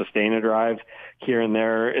needs to sustain a drive here and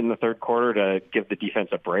there in the third quarter to give the defense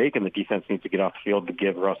a break, and the defense needs to get off the field to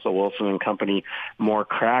give Russell Wilson and company more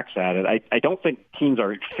cracks at it. I don't think teams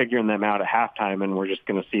are figuring them out at halftime, and we're just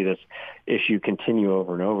going to see this issue continue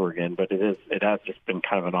over and over again. But it has just been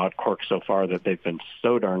kind of an odd quirk so far that they've been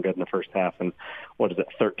so darn good in the first half, and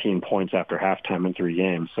 13 points after halftime in 3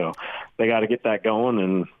 games. So they got to get that going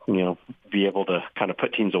and, be able to kind of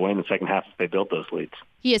put teams away in the second half if they build those leads.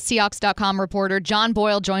 He is Seahawks.com reporter John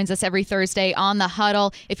Boyle, joins us every Thursday on The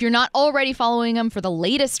Huddle. If you're not already following him for the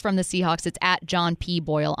latest from the Seahawks, it's at John P.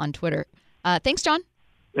 Boyle on Twitter. Thanks, John.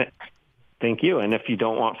 Thank you. And if you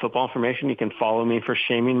don't want football information, you can follow me for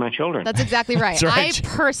shaming my children. That's exactly right. That's right.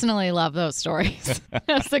 I personally love those stories.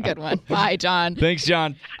 That's a good one. Bye, John. Thanks,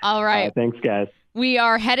 John. All right. Thanks, guys. We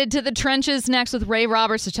are headed to the trenches next with Ray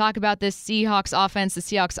Roberts to talk about this Seahawks offense, the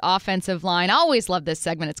Seahawks offensive line. I always love this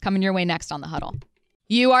segment. It's coming your way next on The Huddle.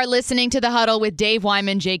 You are listening to The Huddle with Dave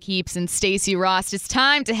Wyman, Jake Heaps, and Stacey Ross. It's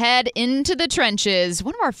time to head into the trenches.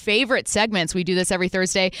 One of our favorite segments. We do this every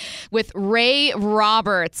Thursday with Ray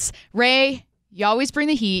Roberts. Ray, you always bring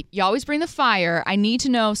the heat. You always bring the fire. I need to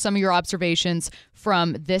know some of your observations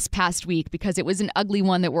from this past week because it was an ugly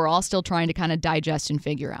one that we're all still trying to kind of digest and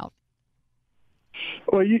figure out.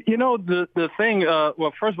 Well, the thing.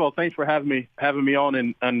 Well, first of all, thanks for having me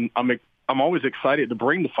on, and I'm always excited to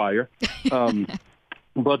bring the fire.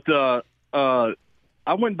 But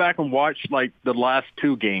I went back and watched like the last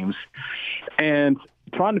two games, and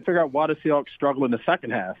trying to figure out why the Seahawks struggle in the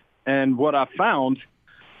second half. And what I found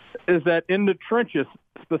is that in the trenches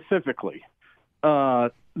specifically,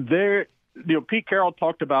 Pete Carroll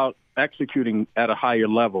talked about executing at a higher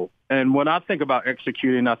level. And when I think about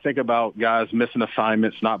executing, I think about guys missing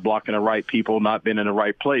assignments, not blocking the right people, not being in the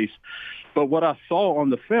right place. But what I saw on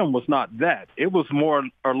the film was not that. It was more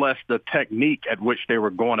or less the technique at which they were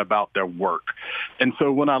going about their work. And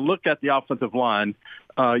so when I look at the offensive line,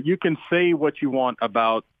 you can say what you want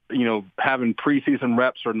about, having preseason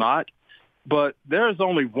reps or not. But there's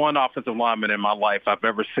only one offensive lineman in my life I've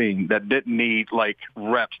ever seen that didn't need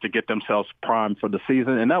reps to get themselves primed for the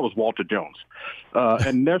season, and that was Walter Jones.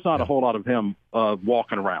 And there's not a whole lot of him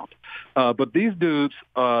walking around. But these dudes,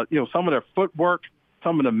 some of their footwork,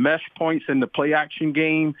 some of the mesh points in the play action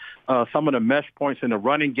game, some of the mesh points in the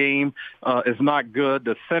running game is not good.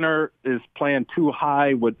 The center is playing too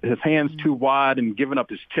high with his hands too wide and giving up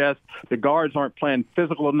his chest. The guards aren't playing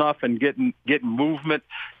physical enough and getting movement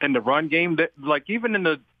in the run game. Even in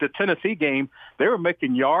the Tennessee game, they were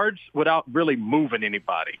making yards without really moving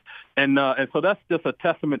anybody. And so that's just a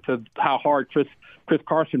testament to how hard Chris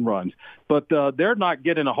Carson runs. But they're not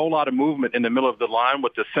getting a whole lot of movement in the middle of the line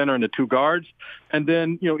with the center and the two guards. And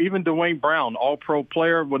then, even Dwayne Brown, all-pro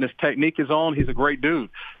player, when his technique is on, he's a great dude.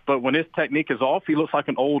 But when his technique is off, he looks like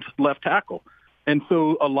an old left tackle. And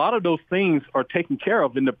so a lot of those things are taken care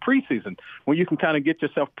of in the preseason when you can kind of get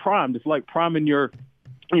yourself primed. It's like priming your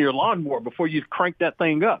lawnmower before you crank that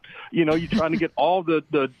thing up. You're trying to get all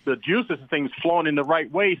the juices and things flowing in the right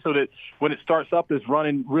way so that when it starts up, it's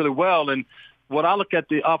running really well. And when I look at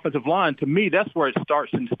the offensive line, to me, that's where it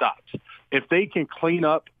starts and stops. If they can clean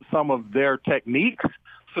up some of their techniques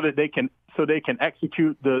so that they can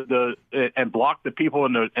execute and block the people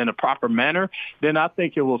in a proper manner, then I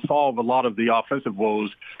think it will solve a lot of the offensive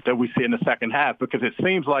woes that we see in the second half. Because it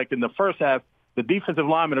seems like in the first half, the defensive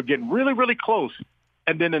linemen are getting really, really close.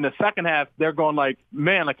 And then in the second half, they're going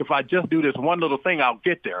if I just do this one little thing, I'll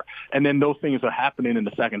get there. And then those things are happening in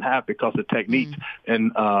the second half because the technique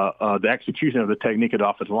and the execution of the technique of the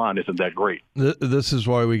offensive line isn't that great. This is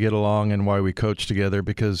why we get along and why we coach together,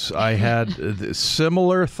 because I had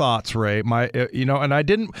similar thoughts, Ray. And I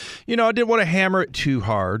didn't want to hammer it too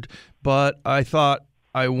hard, but I thought,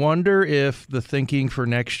 I wonder if the thinking for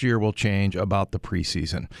next year will change about the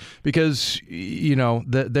preseason, because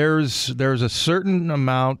there's a certain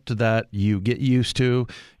amount that you get used to.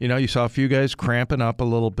 You saw a few guys cramping up a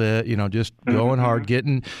little bit, just going hard,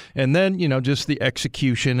 and then just the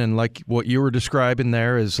execution, and like what you were describing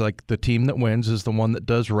there is like the team that wins is the one that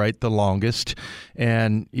does right the longest.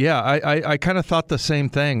 And I kind of thought the same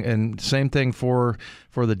thing, and same thing for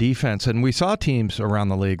the defense. And we saw teams around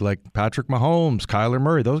the league like Patrick Mahomes, Kyler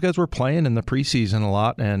Murray. Those guys were playing in the preseason a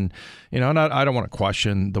lot. And, and I don't want to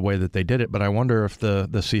question the way that they did it, but I wonder if the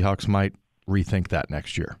Seahawks might rethink that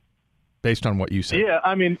next year based on what you said. Yeah,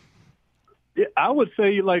 I mean, I would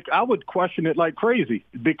say, I would question it like crazy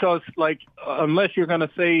because, unless you're going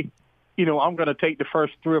to say, I'm going to take the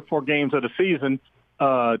first 3 or 4 games of the season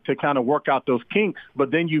to kind of work out those kinks,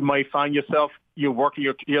 but then you might find you're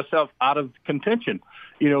working yourself out of contention,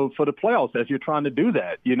 for the playoffs as you're trying to do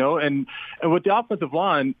that, and with the offensive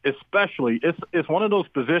line, especially, it's one of those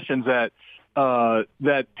positions that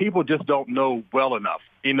people just don't know well enough.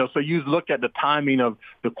 So you look at the timing of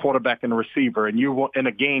the quarterback and the receiver, and you in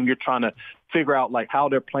a game, you're trying to figure out how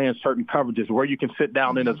they're playing certain coverages, where you can sit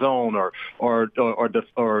down in a zone,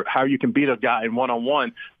 or how you can beat a guy in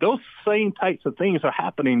one-on-one. Those same types of things are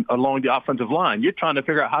happening along the offensive line. You're trying to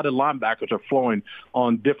figure out how the linebackers are flowing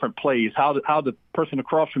on different plays, how the person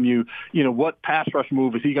across from you, what pass rush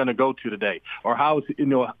move is he going to go to today, or how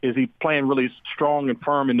is he playing really strong and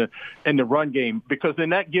firm in the run game? Because then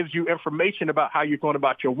that gives you information about how you're going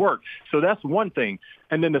about your work. So that's one thing.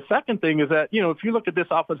 And then the second thing is that, if you look at this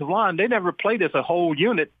offensive line, they never played as a whole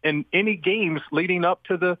unit in any games leading up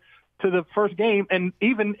to the first game. And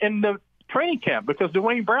even in the training camp because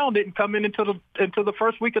Dwayne Brown didn't come in until the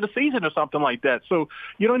first week of the season or something like that. So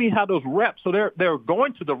you don't even have those reps. So they're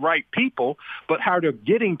going to the right people, but how they're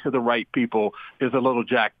getting to the right people is a little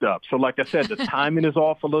jacked up. So like I said, the timing is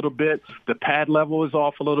off a little bit. The pad level is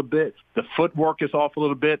off a little bit. The footwork is off a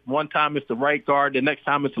little bit. One time it's the right guard. The next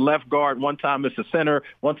time it's the left guard. One time it's the center.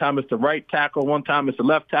 One time it's the right tackle. One time it's the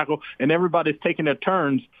left tackle. And everybody's taking their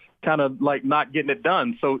turns kind of like not getting it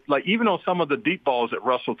done. So like even on some of the deep balls that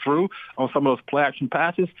Russell threw on some of those play action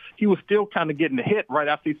passes, he was still kind of getting hit right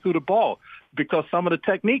after he threw the ball because some of the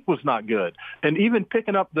technique was not good. And even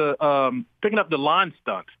picking up the line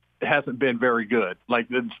stunts hasn't been very good. Like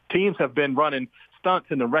the teams have been running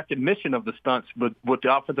stunts and the recognition of the stunts, but with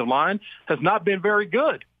the offensive line has not been very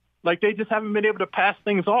good. Like they just haven't been able to pass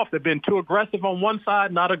things off. They've been too aggressive on one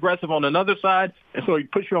side, not aggressive on another side. And so he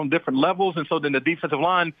puts you on different levels. And so then the defensive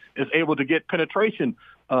line is able to get penetration,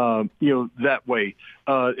 that way.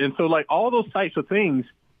 And so like all those types of things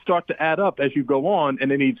start to add up as you go on.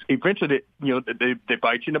 And then eventually, they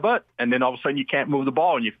bite you in the butt. And then all of a sudden you can't move the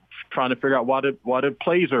ball and you're trying to figure out why the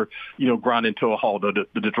plays are, grinding to a halt or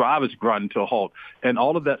the drive is grinding to a halt. And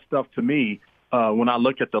all of that stuff to me, when I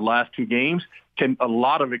look at the last two games, a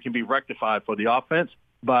lot of it can be rectified for the offense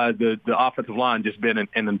by the offensive line just being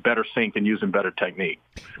in better sync and using better technique.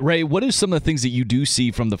 Ray, what are some of the things that you do see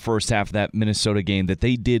from the first half of that Minnesota game that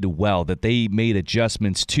they did well, that they made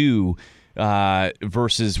adjustments to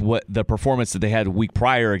versus what the performance that they had a week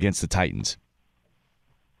prior against the Titans?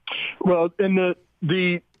 Well, in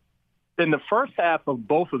the first half of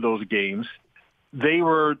both of those games, they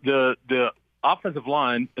were the offensive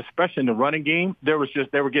line, especially in the running game, they were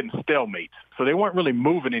getting stalemates. So they weren't really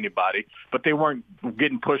moving anybody, but they weren't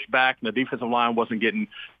getting pushed back, and the defensive line wasn't getting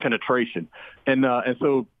penetration. And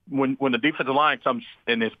so when the defensive line comes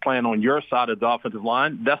and is playing on your side of the offensive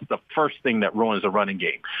line, that's the first thing that ruins a running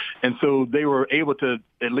game. And so they were able to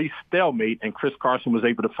at least stalemate, and Chris Carson was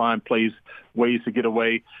able to find ways to get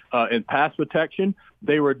away. In pass protection,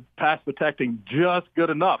 they were pass protecting just good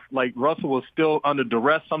enough. Like Russell was still under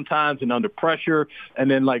duress sometimes and under pressure. And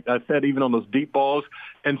then, like I said, even on those deep balls.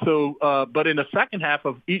 And so, but in the second half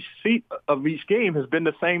of each game has been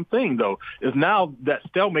the same thing, though, is now that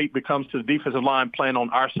stalemate becomes to the defensive line playing on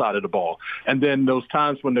our side of the ball. And then those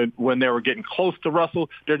times when they were getting close to Russell,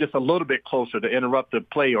 they're just a little bit closer to interrupt the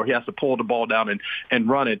play, or he has to pull the ball down and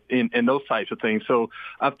run it in those types of things. So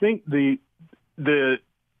I think the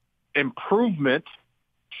improvement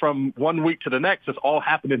from 1 week to the next has all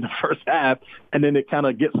happened in the first half, and then it kind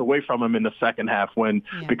of gets away from him in the second half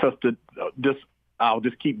because I'll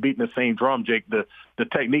just keep beating the same drum, Jake. The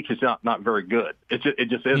technique is not very good. It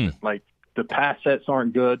just isn't. Like the pass sets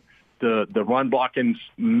aren't good. The run blocking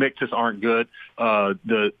mixes aren't good.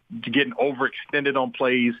 The getting overextended on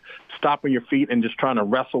plays, stopping your feet and just trying to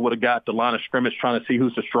wrestle with a guy at the line of scrimmage, trying to see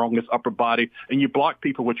who's the strongest upper body. And you block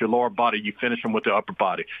people with your lower body, you finish them with the upper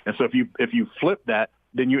body. And so if you flip that,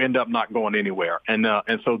 then you end up not going anywhere. And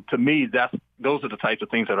so to me, those are the types of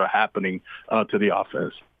things that are happening to the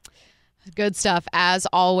offense. Good stuff. As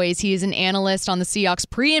always, he is an analyst on the Seahawks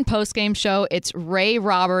pre- and post-game show. It's Ray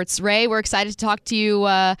Roberts. Ray, we're excited to talk to you.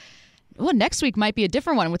 Next week might be a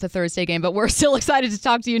different one with the Thursday game, but we're still excited to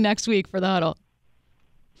talk to you next week for the huddle.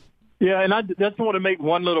 Yeah, and I just want to make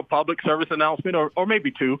one little public service announcement, or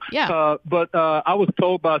maybe two. Yeah. But I was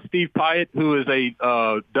told by Steve Pyatt, who is a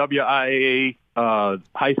WIAA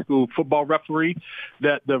high school football referee,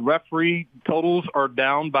 that the referee totals are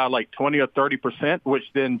down by like 20 or 30%, which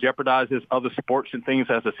then jeopardizes other sports and things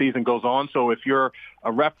as the season goes on. So if you're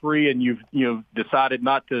a referee and you've decided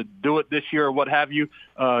not to do it this year or what have you,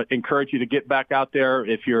 encourage you to get back out there.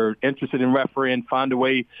 If you're interested in refereeing, find a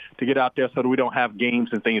way to get out there so that we don't have games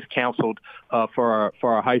and things canceled for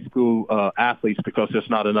our high school athletes because there's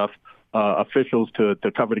not enough officials to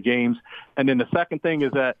cover the games. And then the second thing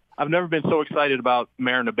is that I've never been so excited about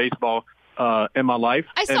Mariner baseball in my life.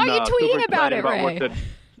 I saw you tweeting about it, Ray.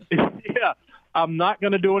 Yeah. I'm not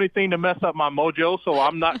going to do anything to mess up my mojo, so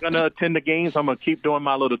I'm not going to attend the games. I'm going to keep doing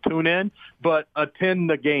my little tune-in, but attend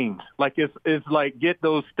the games. Like it's like get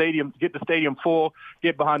the stadium full,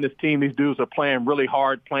 get behind this team. These dudes are playing really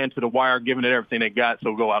hard, playing to the wire, giving it everything they got,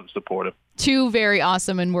 so go out and support them. Two very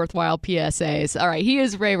awesome and worthwhile PSAs. All right, he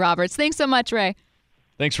is Ray Roberts. Thanks so much, Ray.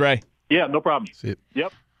 Thanks, Ray. Yeah, no problem. See you.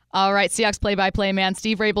 Yep. All right, Seahawks play-by-play man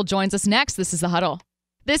Steve Rabel joins us next. This is The Huddle.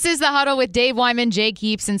 This is The Huddle with Dave Wyman, Jake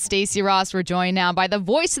Heaps, and Stacey Ross. We're joined now by the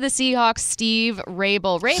voice of the Seahawks, Steve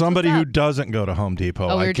Rabel. Somebody who doesn't go to Home Depot.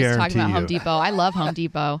 Oh, we were just talking about you. Home Depot. I love Home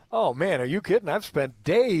Depot. Oh, man, are you kidding? I've spent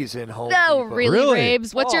days in Home No, Depot. really,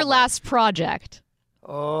 Rabes? What's your last project?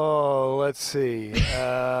 Oh, let's see.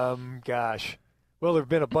 Gosh. Well, there have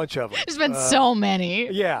been a bunch of them. There's been so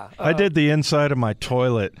many. Yeah. I did the inside of my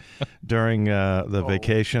toilet during the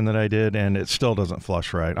vacation that I did, and it still doesn't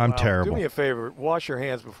flush right. I'm terrible. Do me a favor. Wash your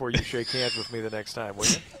hands before you shake hands with me the next time, will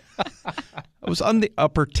you? I was on the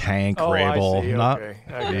upper tank, Rabel. I see. Not, okay.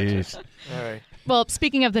 I got you. All right. Well,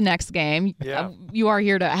 speaking of the next game, you are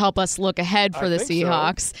here to help us look ahead for the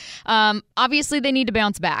Seahawks. So. Obviously, they need to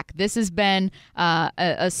bounce back. This has been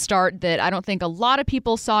a start that I don't think a lot of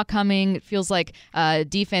people saw coming. It feels like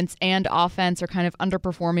defense and offense are kind of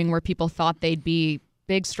underperforming where people thought they'd be.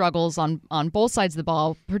 Big struggles on both sides of the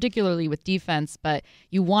ball, particularly with defense, but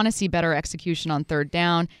you want to see better execution on third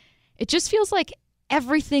down. It just feels like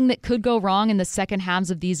everything that could go wrong in the second halves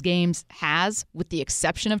of these games has, with the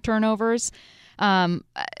exception of turnovers.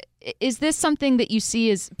 Is this something that you see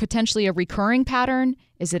as potentially a recurring pattern?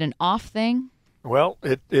 Is it an off thing? Well,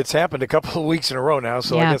 it's happened a couple of weeks in a row now,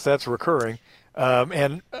 so I guess that's recurring.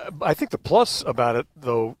 And I think the plus about it,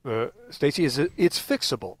 though, Stacey, is it's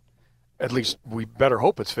fixable. At least we better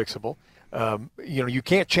hope it's fixable. You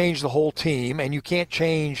can't change the whole team, and you can't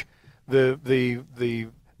change the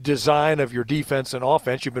design of your defense and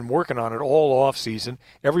offense. You've been working on it all off season.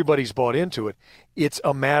 Everybody's bought into it. It's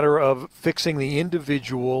a matter of fixing the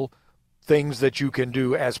individual things that you can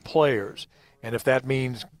do as players. And if that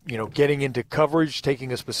means, getting into coverage,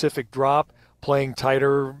 taking a specific drop, playing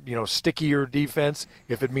tighter, stickier defense,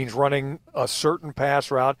 if it means running a certain pass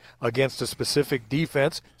route against a specific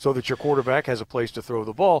defense so that your quarterback has a place to throw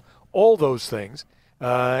the ball, all those things.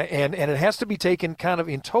 And it has to be taken kind of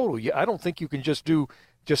in total. I don't think you can just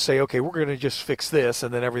say, okay, we're going to just fix this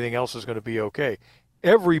and then everything else is going to be okay.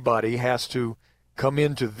 Everybody has to come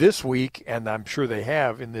into this week, and I'm sure they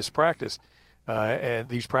have in this practice, and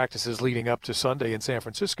these practices leading up to Sunday in San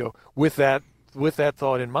Francisco, with that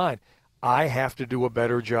thought in mind. I have to do a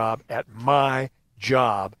better job at my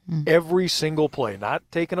job every single play, not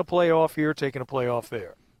taking a play off here, taking a play off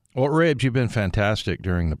there. Well, Rabes, you've been fantastic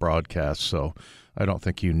during the broadcast, so I don't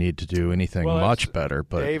think you need to do anything much better.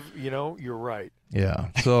 But Dave, you're right. Yeah,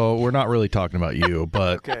 so we're not really talking about you,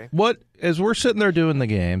 but okay. As we're sitting there doing the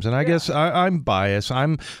games, and I guess I'm biased.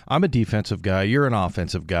 I'm a defensive guy. You're an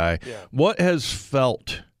offensive guy. Yeah. What has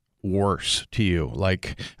felt worse to you?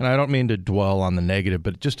 And I don't mean to dwell on the negative,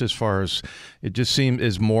 but just as far as it just seems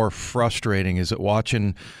is more frustrating. Is it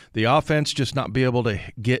watching the offense just not be able to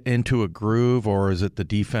get into a groove, or is it the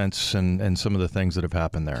defense and some of the things that have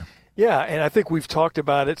happened there? Yeah, and I think we've talked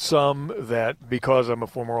about it some, that because I'm a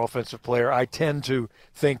former offensive player, I tend to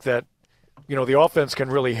think that, the offense can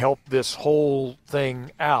really help this whole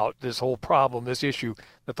thing out, this whole problem, this issue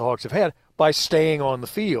that the Hawks have had, by staying on the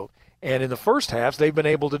field. And in the first halves, they've been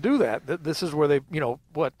able to do that. This is where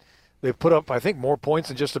they've put up, I think, more points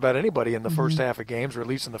than just about anybody in the first half of games, or at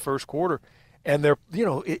least in the first quarter. And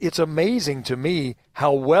it's amazing to me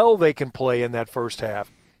how well they can play in that first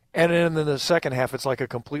half. And then in the second half, it's like a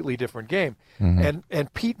completely different game.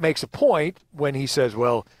 And Pete makes a point when he says,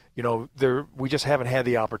 well, we just haven't had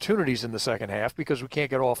the opportunities in the second half because we can't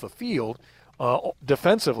get off the field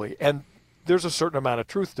defensively. And there's a certain amount of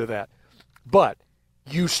truth to that. But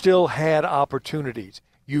you still had opportunities.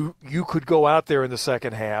 You could go out there in the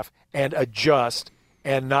second half and adjust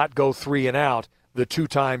and not go 3 and out the 2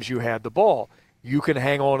 times you had the ball. You can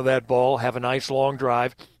hang on to that ball, have a nice long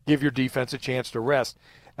drive, give your defense a chance to rest.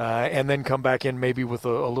 And then come back in maybe with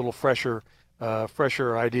a little fresher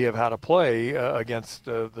idea of how to play against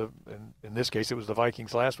in this case it was the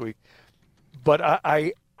Vikings last week. But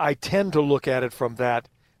I tend to look at it from that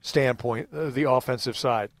standpoint, the offensive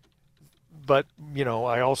side. But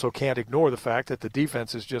I also can't ignore the fact that the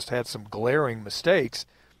defense has just had some glaring mistakes,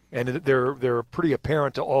 and they're pretty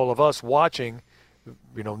apparent to all of us watching.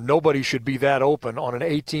 Nobody should be that open on an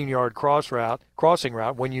 18-yard crossing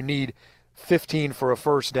route when you need 15 for a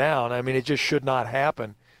first down. I mean, it just should not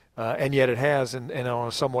happen, and yet it has, and on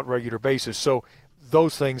a somewhat regular basis. So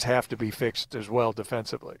those things have to be fixed as well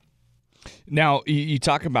defensively. Now, you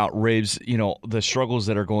talk about, Rabes, the struggles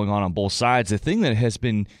that are going on both sides. The thing that has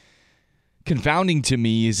been confounding to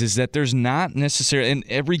me is that there's not necessarily, and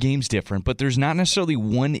every game's different, but there's not necessarily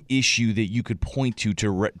one issue that you could point to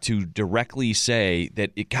directly say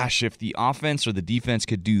that, gosh, if the offense or the defense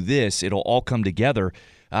could do this, it'll all come together.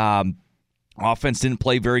 Offense didn't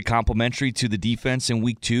play very complimentary to the defense in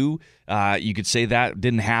week 2. You could say that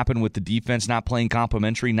didn't happen with the defense not playing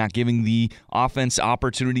complimentary, not giving the offense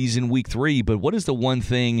opportunities in week 3. But what is the one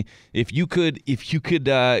thing, if you could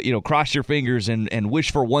cross your fingers and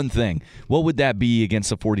wish for one thing, what would that be against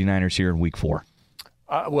the 49ers here in week 4?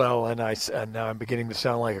 And now I'm beginning to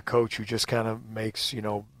sound like a coach who just kind of makes,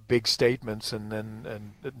 big statements and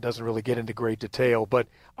it doesn't really get into great detail. But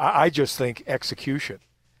I just think execution.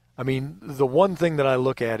 I mean, the one thing that I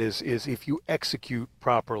look at is if you execute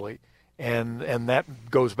properly, and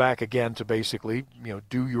that goes back again to basically,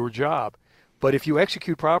 do your job. But if you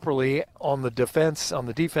execute properly on the defense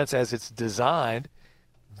as it's designed,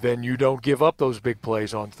 then you don't give up those big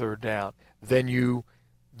plays on third down. Then you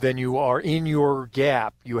are in your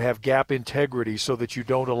gap. You have gap integrity so that you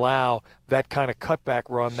don't allow that kind of cutback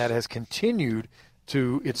run that has continued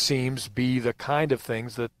to, it seems, be the kind of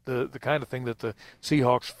things that the kind of thing that the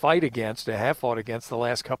Seahawks fight against and have fought against the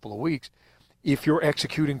last couple of weeks. If you're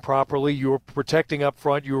executing properly, you're protecting up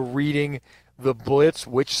front, you're reading the blitz,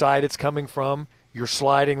 which side it's coming from, you're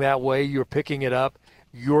sliding that way, you're picking it up,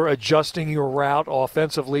 you're adjusting your route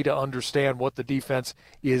offensively to understand what the defense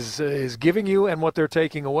is giving you and what they're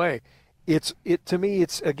taking away. To me,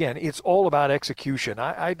 it's all about execution.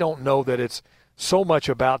 I don't know that it's so much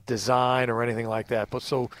about design or anything like that. But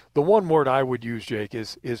so the one word I would use, Jake,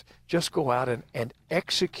 is just go out and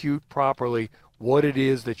execute properly what it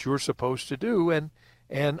is that you're supposed to do.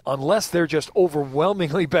 And unless they're just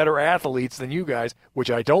overwhelmingly better athletes than you guys,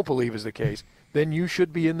 which I don't believe is the case, then you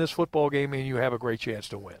should be in this football game and you have a great chance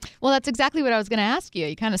to win. Well, that's exactly what I was going to ask you.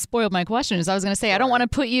 You kind of spoiled my question. I was going to say, I don't want to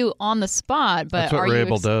put you on the spot, but that's what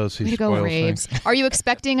Rabel does. He spoils things. Are you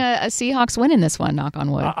expecting a Seahawks win in this one, knock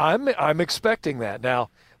on wood? I'm expecting that. Now,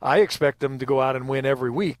 I expect them to go out and win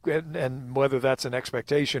every week, and whether that's an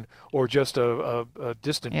expectation or just a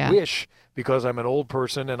distant wish, because I'm an old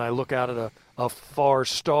person and I look out at a far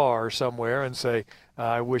star somewhere and say,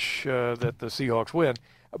 I wish that the Seahawks win.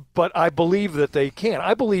 But I believe that they can.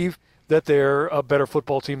 I believe that they're a better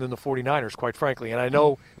football team than the 49ers, quite frankly. And I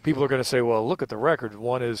know people are going to say, well, look at the record.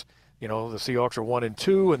 One is, the Seahawks are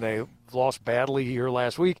 1-2, and they lost badly here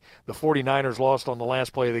last week. The 49ers lost on the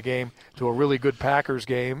last play of the game to a really good Packers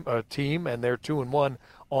team, and they're 2-1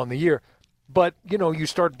 on the year. But, you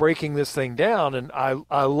start breaking this thing down, and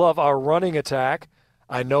I love our running attack.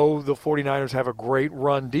 I know the 49ers have a great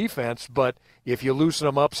run defense, but if you loosen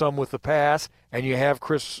them up some with the pass and you have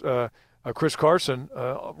Chris Carson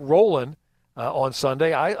rolling on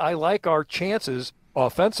Sunday, I like our chances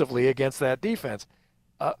offensively against that defense.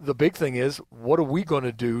 The big thing is, what are we going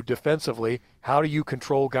to do defensively? How do you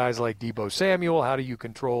control guys like Deebo Samuel? How do you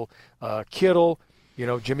control Kittle?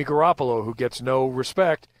 Jimmy Garoppolo, who gets no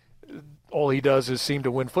respect. All he does is seem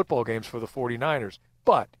to win football games for the 49ers.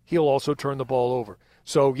 But he'll also turn the ball over.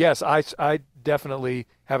 So, yes, I definitely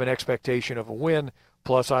have an expectation of a win.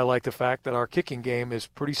 Plus, I like the fact that our kicking game is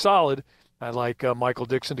pretty solid. I like Michael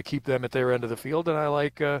Dixon to keep them at their end of the field, and I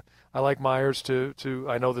like Myers to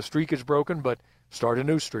I know the streak is broken, but start a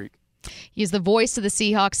new streak. He's the voice of the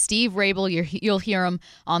Seahawks, Steve Rabel. You'll hear him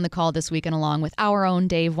on the call this weekend along with our own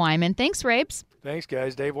Dave Wyman. Thanks, Rabes. Thanks,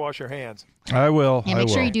 guys. Dave, wash your hands. I will. Yeah, make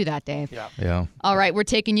sure you do that, Dave. Yeah. All right, we're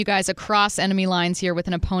taking you guys across enemy lines here with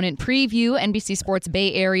an opponent preview. NBC Sports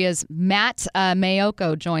Bay Area's Matt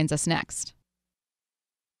Mayoko joins us next.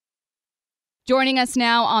 Joining us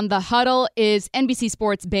now on The Huddle is NBC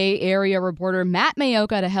Sports Bay Area reporter Matt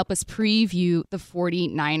Mayoko to help us preview the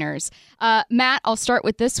 49ers. Matt, I'll start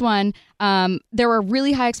with this one. There were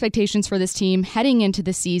really high expectations for this team heading into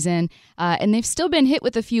the season, and they've still been hit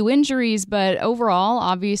with a few injuries, but overall,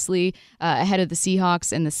 obviously, ahead of the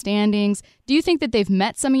Seahawks in the standings. Do you think that they've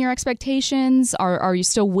met some of your expectations? Are you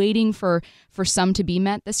still waiting for some to be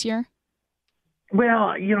met this year?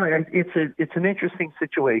 Well, it's an interesting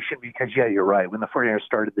situation because, you're right. When the 49ers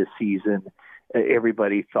started this season,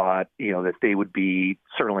 everybody thought, that they would be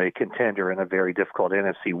certainly a contender in a very difficult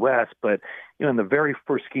NFC West. But, in the very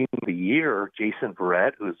first game of the year, Jason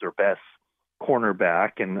Verrett, who's their best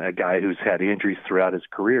cornerback and a guy who's had injuries throughout his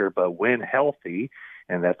career, but when healthy,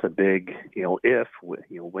 and that's a big,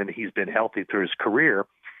 when he's been healthy through his career,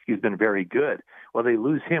 he's been very good. Well, they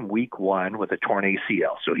lose him week 1 with a torn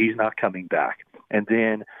ACL, so he's not coming back. And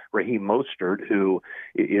then Raheem Mostert, who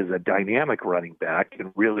is a dynamic running back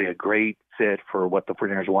and really a great fit for what the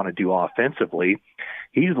 49ers want to do offensively,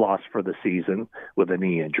 he's lost for the season with a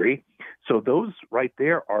knee injury. So those right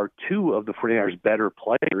there are 2 of the 49ers' better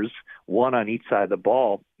players, one on each side of the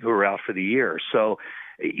ball, who are out for the year. So,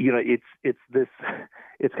 it's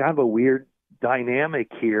kind of a weird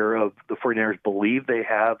dynamic here of the 49ers believe they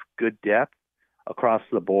have good depth across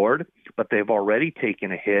the board, but they've already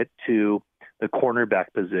taken a hit to the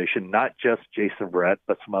cornerback position, not just Jason Verrett,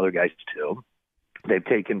 but some other guys too. They've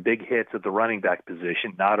taken big hits at the running back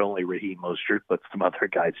position, not only Raheem Mostert, but some other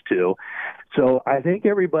guys too. So I think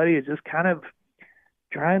everybody is just kind of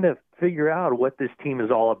trying to figure out what this team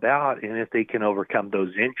is all about and if they can overcome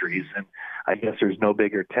those injuries. And I guess there's no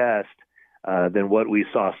bigger test than what we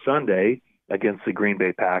saw Sunday against the Green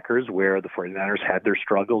Bay Packers, where the 49ers had their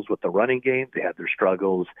struggles with the running game. They had their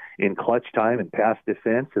struggles in clutch time and pass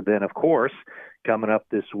defense. And then, of course, coming up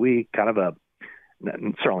this week, kind of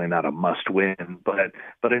certainly not a must-win, but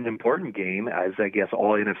an important game, as I guess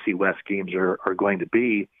all NFC West games are going to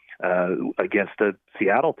be, against a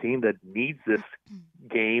Seattle team that needs this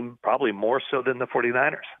game probably more so than the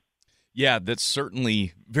 49ers. Yeah, that's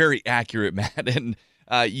certainly very accurate, Matt. And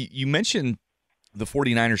you mentioned the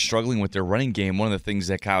 49ers struggling with their running game. One of the things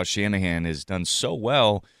that Kyle Shanahan has done so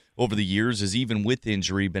well over the years is, even with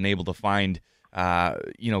injury, been able to find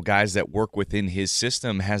guys that work within his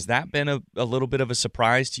system. Has that been a little bit of a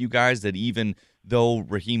surprise to you guys, that even though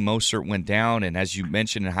Raheem Mostert went down, and as you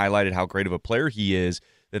mentioned and highlighted how great of a player he is,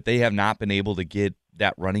 that they have not been able to get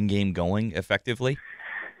that running game going effectively?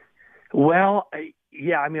 Well,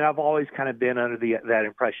 yeah, I mean, I've always kind of been under that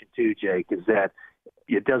impression too, Jake, is that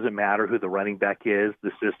it doesn't matter who the running back is.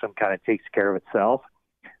 The system kind of takes care of itself.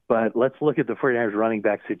 But let's look at the 49ers running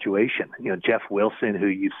back situation. Jeff Wilson, who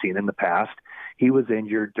you've seen in the past, he was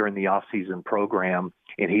injured during the offseason program,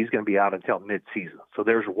 and he's going to be out until midseason. So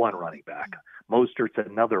there's one running back. Mostert's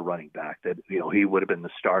another running back that, he would have been the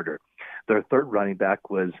starter. Their third running back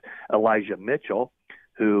was Elijah Mitchell,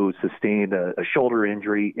 who sustained a shoulder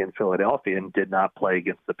injury in Philadelphia and did not play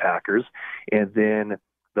against the Packers. And then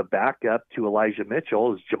the backup to Elijah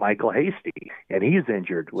Mitchell is JaMychal Hasty, and he's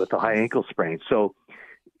injured with a high ankle sprain. So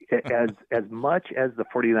as much as the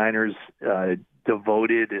 49ers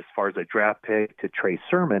devoted as far as a draft pick to Trey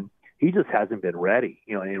Sermon, he just hasn't been ready,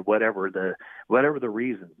 and whatever the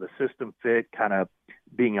reasons, the system fit, kind of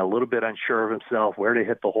being a little bit unsure of himself, where to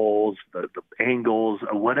hit the holes, the angles,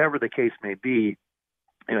 whatever the case may be.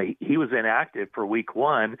 He was inactive for week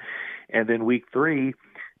 1, and then week 3,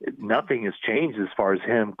 nothing has changed as far as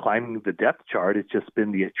him climbing the depth chart. It's just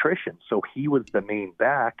been the attrition. So he was the main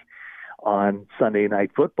back on Sunday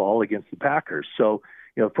Night Football against the Packers. So,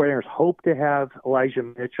 49ers hope to have Elijah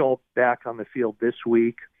Mitchell back on the field this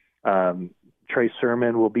week. Trey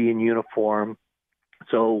Sermon will be in uniform.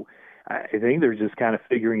 So I think they're just kind of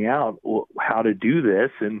figuring out how to do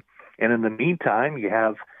this. And in the meantime, you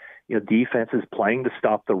have defenses playing to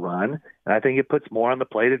stop the run. And I think it puts more on the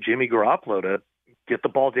plate of Jimmy Garoppolo to get the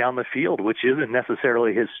ball down the field, which isn't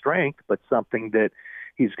necessarily his strength, but something that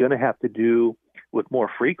he's going to have to do with more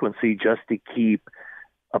frequency just to keep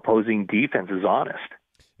opposing defenses honest.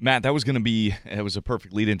 Matt, that was a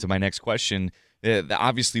perfect lead into my next question.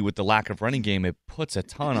 Obviously, with the lack of running game, it puts a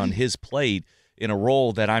ton on his plate in a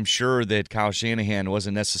role that I'm sure that Kyle Shanahan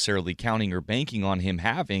wasn't necessarily counting or banking on him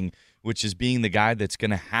having, which is being the guy that's going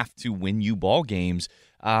to have to win you ball games.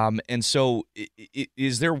 And so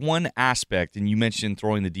is there one aspect, and you mentioned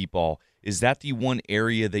throwing the deep ball, is that the one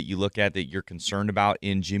area that you look at that you're concerned about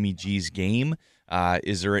in Jimmy G's game?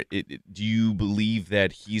 Do you believe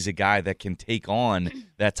that he's a guy that can take on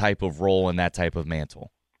that type of role and that type of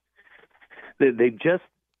mantle? They've just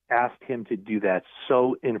asked him to do that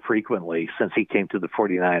so infrequently since he came to the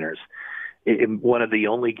 49ers. In one of the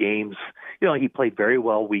only games, he played very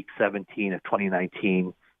well week 17 of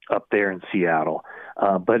 2019 up there in Seattle.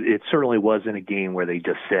 But it certainly wasn't a game where they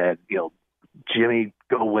just said, Jimmy,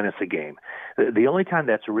 go win us a game. The only time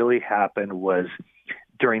that's really happened was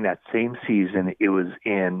during that same season. It was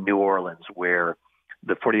in New Orleans where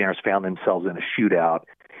the 49ers found themselves in a shootout,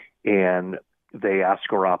 and they asked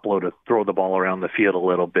Garoppolo to throw the ball around the field a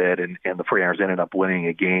little bit, and the 49ers ended up winning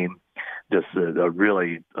a game, just a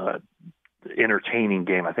really entertaining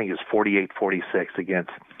game. I think it was 48-46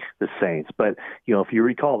 against the Saints. But, if you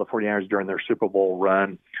recall, the 49ers during their Super Bowl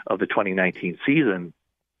run of the 2019 season,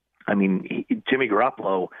 I mean, Jimmy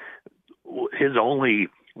Garoppolo, his only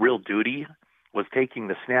real duty was taking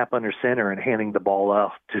the snap under center and handing the ball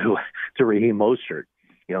off to Raheem Mostert.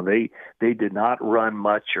 They did not run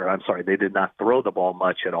much, they did not throw the ball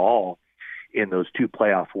much at all in those 2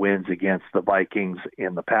 playoff wins against the Vikings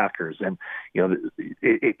and the Packers. And,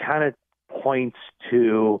 it kind of points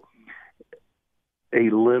to a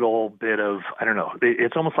little bit of, I don't know,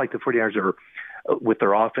 it's almost like the 49ers are, with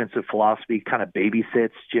their offensive philosophy, kind of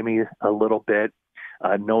babysits Jimmy a little bit,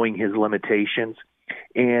 knowing his limitations.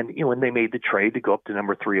 And, when they made the trade to go up to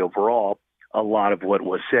number 3 overall, a lot of what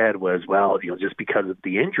was said was, well, just because of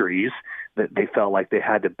the injuries, that they felt like they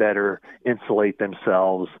had to better insulate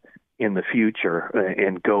themselves in the future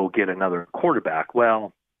and go get another quarterback.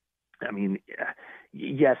 Well, I mean,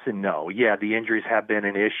 yes and no. Yeah, the injuries have been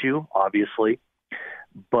an issue, obviously,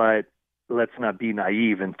 but let's not be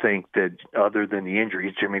naive and think that other than the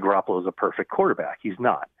injuries, Jimmy Garoppolo is a perfect quarterback. He's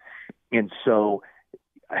not. And so,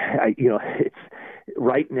 it's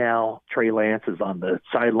right now, Trey Lance is on the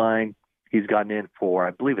sideline. He's gotten in for,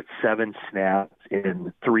 I believe it's 7 snaps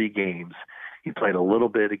in 3 games. He played a little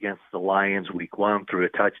bit against the Lions week 1, threw a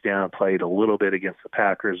touchdown, played a little bit against the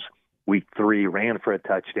Packers week 3, ran for a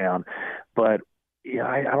touchdown. But yeah,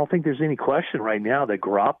 I don't think there's any question right now that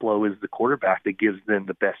Garoppolo is the quarterback that gives them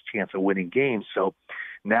the best chance of winning games. So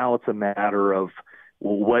now it's a matter of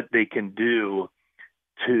what they can do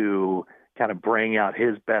to kind of bring out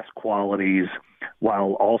his best qualities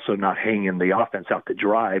while also not hanging the offense out to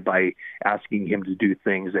dry by asking him to do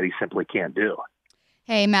things that he simply can't do.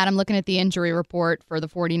 Hey, Matt, I'm looking at the injury report for the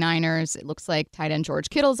 49ers. It looks like tight end George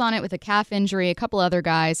Kittle's on it with a calf injury, a couple other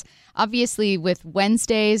guys. Obviously, with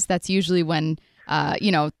Wednesdays, that's usually when,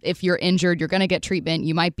 if you're injured, you're going to get treatment.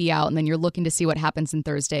 You might be out, and then you're looking to see what happens in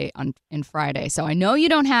Thursday and Friday. So I know you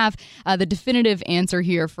don't have the definitive answer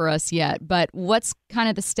here for us yet, but what's kind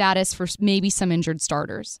of the status for maybe some injured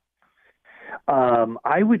starters?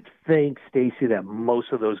 I would think, Stacey, that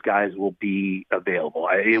most of those guys will be available.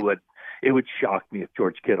 It would shock me if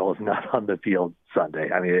George Kittle is not on the field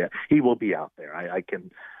Sunday. I mean, he will be out there.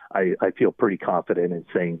 I feel pretty confident in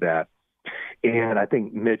saying that. And I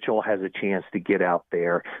think Mitchell has a chance to get out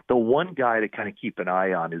there. The one guy to kind of keep an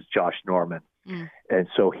eye on is Josh Norman. And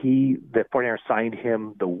so the 49ers signed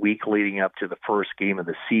him the week leading up to the first game of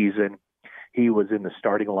the season. He was in the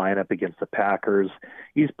starting lineup against the Packers.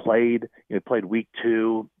 He played week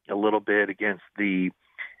 2 a little bit against the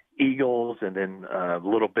Eagles, and then a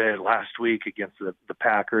little bit last week against the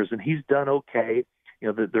Packers, and he's done okay.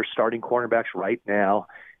 They're starting cornerbacks right now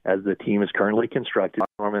as the team is currently constructed.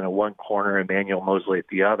 Norman at one corner, Emmanuel Mosley at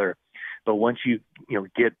the other. But once you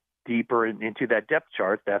get deeper into that depth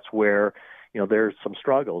chart, that's where there's some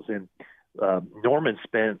struggles. And Norman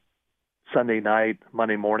spent Sunday night,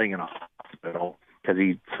 Monday morning in a hospital because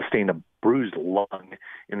he sustained a bruised lung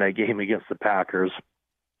in that game against the Packers.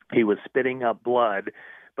 He was spitting up blood,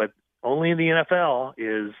 but only in the NFL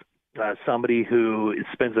is somebody who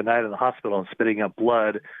spends the night in the hospital and spitting up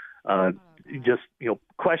blood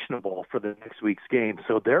questionable for the next week's game.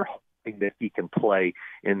 So they're hoping that he can play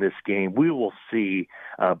in this game. We will see,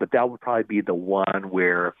 but that would probably be the one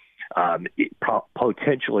where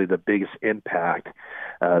potentially the biggest impact,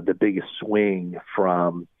 the biggest swing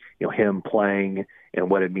from him playing and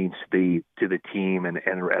what it means to the team. And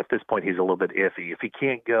at this point, he's a little bit iffy. If he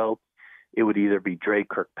can't go, it would either be Drake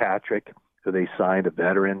Kirkpatrick, who they signed, a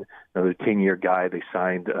veteran, another 10-year guy they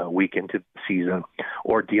signed a week into the season,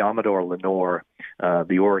 or Diamador Lenore,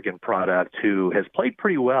 the Oregon product, who has played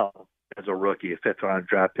pretty well as a rookie, a fifth-round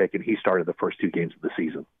draft pick, and he started the first 2 games of the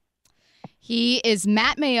season. He is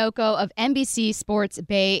Matt Mayoko of NBC Sports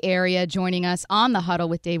Bay Area, joining us on The Huddle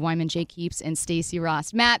with Dave Wyman, Jake Heaps, and Stacey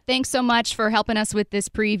Ross. Matt, thanks so much for helping us with this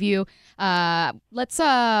preview. Let's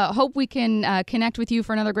hope we can connect with you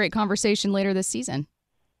for another great conversation later this season.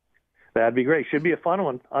 That'd be great. Should be a fun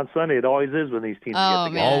one on Sunday. It always is when these teams get together.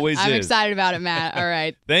 Man. Always I'm is. excited about it, Matt. All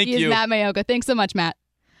right. Thank you. He is Matt Mayoko. Thanks so much, Matt.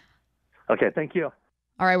 Okay, thank you.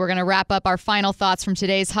 All right, we're going to wrap up our final thoughts from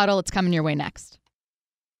today's Huddle. It's coming your way next.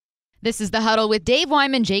 This is The Huddle with Dave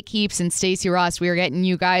Wyman, Jake Heaps, and Stacey Ross. We are getting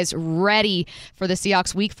you guys ready for the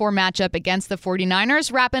Seahawks Week 4 matchup against the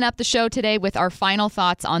 49ers. Wrapping up the show today with our final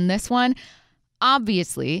thoughts on this one.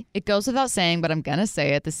 Obviously, it goes without saying, but I'm going to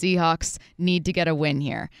say it, the Seahawks need to get a win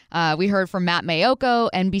here. We heard from Matt Mayoko,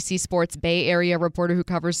 NBC Sports Bay Area reporter who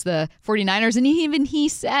covers the 49ers, and he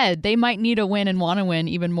said they might need a win and want to win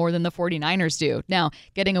even more than the 49ers do. Now,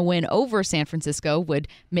 getting a win over San Francisco would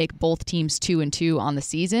make both teams 2-2 on the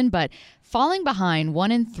season, but falling behind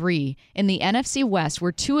 1-3 in the NFC West,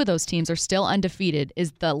 where 2 of those teams are still undefeated,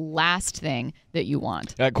 is the last thing that you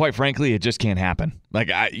want. Quite frankly, it just can't happen.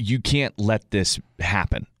 You can't let this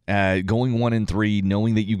happen. Going 1-3,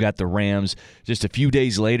 knowing that you got the Rams just a few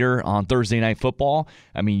days later on Thursday Night Football,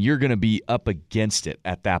 I mean, you're going to be up against it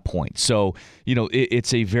at that point. So,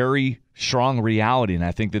 it's a very strong reality, and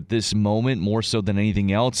I think that this moment, more so than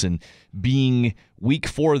anything else, and being week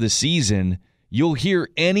 4 of the season, you'll hear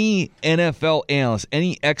any NFL analyst,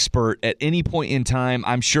 any expert at any point in time,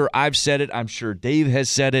 I'm sure I've said it, I'm sure Dave has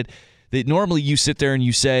said it, that normally you sit there and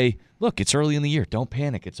you say, look, it's early in the year. Don't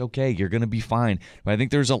panic. It's okay. You're going to be fine. But I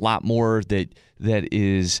think there's a lot more that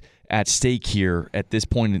is at stake here at this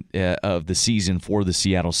point of the season for the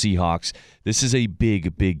Seattle Seahawks. This is a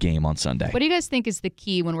big, big game on Sunday. What do you guys think is the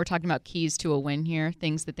key when we're talking about keys to a win here,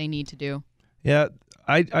 things that they need to do? Yeah,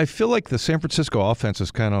 I feel like the San Francisco offense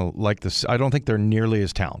is kind of like this. I don't think they're nearly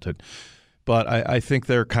as talented, but I think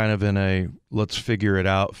they're kind of in a let's figure it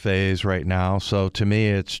out phase right now. So to me,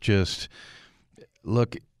 it's just,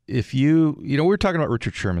 look, if you we were talking about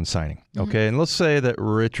Richard Sherman signing, okay? And let's say that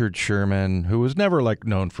Richard Sherman, who was never like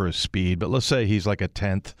known for his speed, but let's say he's like a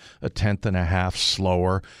tenth and a half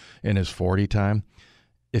slower in his 40 time.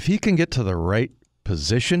 If he can get to the right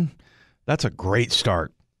position, that's a great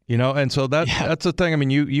start. And so that's the thing. I mean,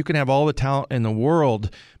 you can have all the talent in the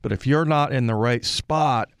world, but if you're not in the right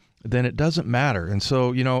spot, then it doesn't matter. And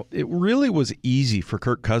so, it really was easy for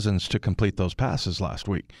Kirk Cousins to complete those passes last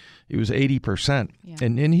week. It was 80%. Yeah.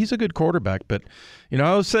 And he's a good quarterback. But,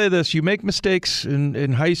 I would say this, you make mistakes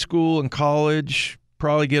in high school and college,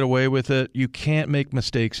 probably get away with it. You can't make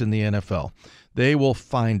mistakes in the NFL. They will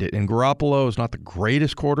find it. And Garoppolo is not the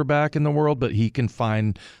greatest quarterback in the world, but he can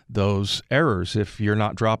find those errors if you're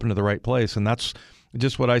not dropping to the right place. And that's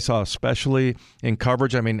just what I saw, especially in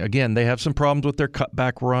coverage. I mean, again, they have some problems with their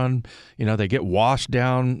cutback run. They get washed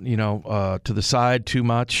down, to the side too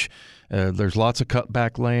much. There's lots of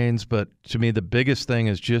cutback lanes. But to me, the biggest thing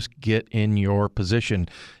is just get in your position.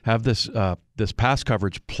 Have this pass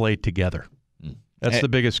coverage played together. That's the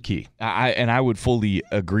biggest key. I would fully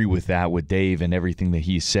agree with that, with Dave and everything that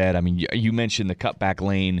he said. I mean, you mentioned the cutback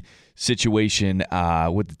lane situation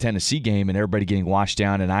with the Tennessee game and everybody getting washed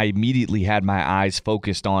down, and I immediately had my eyes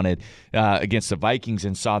focused on it against the Vikings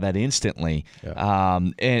and saw that instantly. Yeah.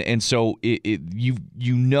 And so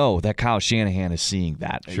you know that Kyle Shanahan is seeing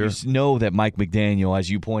that. Sure. You know that Mike McDaniel, as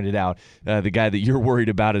you pointed out, the guy that you're worried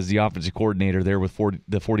about as the offensive coordinator there with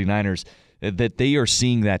the 49ers, that they are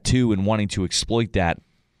seeing that too and wanting to exploit that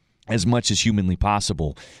as much as humanly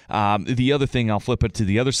possible. The other thing, I'll flip it to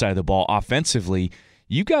the other side of the ball. Offensively,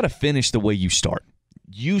 you got to finish the way you start.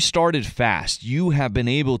 You started fast. You have been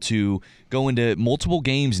able to go into multiple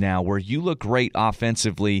games now where you look great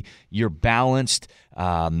offensively. You're balanced,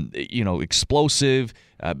 explosive,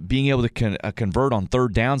 being able to convert on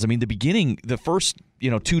third downs. I mean, the first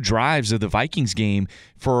two drives of the Vikings game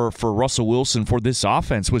for Russell Wilson for this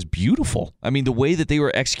offense was beautiful. I mean, the way that they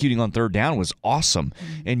were executing on third down was awesome.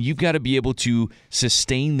 Mm-hmm. And you've got to be able to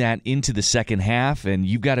sustain that into the second half, and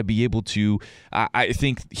you've got to be able to I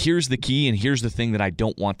think here's the key, and here's the thing that I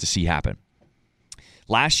don't want to see happen.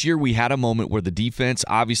 Last year, we had a moment where the defense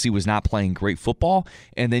obviously was not playing great football,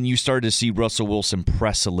 and then you started to see Russell Wilson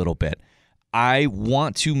press a little bit. I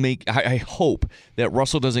hope that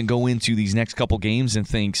Russell doesn't go into these next couple games and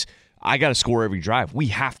thinks, I got to score every drive. We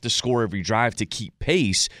have to score every drive to keep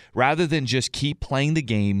pace, rather than just keep playing the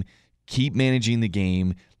game, keep managing the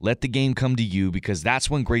game, let the game come to you, because that's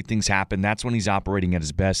when great things happen. That's when he's operating at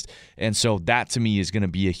his best. And so that, to me, is going to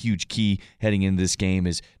be a huge key heading into this game,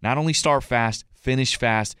 is not only start fast, finish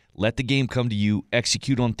fast, let the game come to you,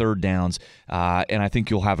 execute on third downs, and I think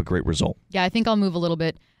you'll have a great result. Yeah, I think I'll move a little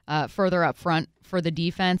bit further up front for the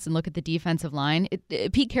defense and look at the defensive line.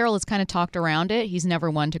 Pete Carroll has kind of talked around it. He's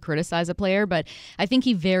never one to criticize a player, but I think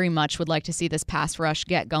he very much would like to see this pass rush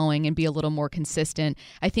get going and be a little more consistent.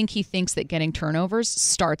 I think he thinks that getting turnovers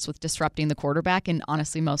starts with disrupting the quarterback, and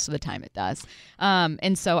honestly, most of the time it does.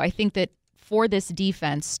 And so I think that for this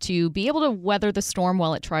defense to be able to weather the storm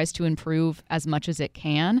while it tries to improve as much as it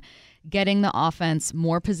can, getting the offense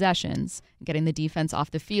more possessions, getting the defense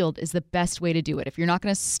off the field is the best way to do it. If you're not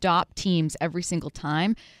going to stop teams every single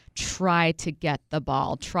time, try to get the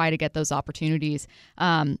ball, try to get those opportunities.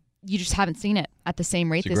 You just haven't seen it at the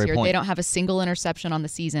same rate this year. Point. They don't have a single interception on the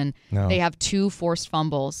season. No. They have 2 forced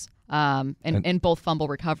fumbles and both fumble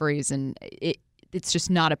recoveries, and it's just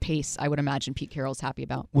not a pace I would imagine Pete Carroll's happy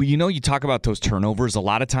about. Well, you talk about those turnovers. A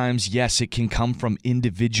lot of times, yes, it can come from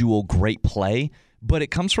individual great play, but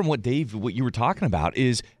it comes from what you were talking about,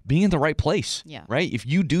 is being in the right place, right? If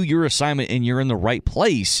you do your assignment and you're in the right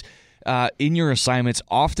place in your assignments,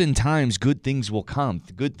 oftentimes good things will come.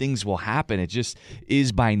 Good things will happen. It just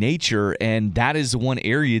is by nature, and that is the one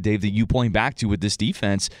area, Dave, that you point back to with this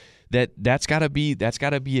defense, that's got to be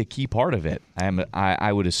a key part of it.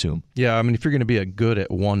 I would assume. Yeah, I mean, if you're going to be good at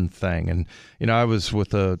one thing, and I was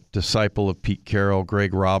with a disciple of Pete Carroll,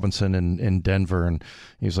 Greg Robinson, in Denver, and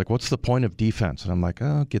he's like, "What's the point of defense?" And I'm like,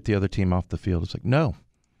 "Oh, get the other team off the field." It's like, no,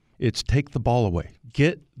 it's take the ball away,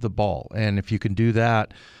 get the ball, and if you can do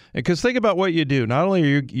that, because think about what you do. Not only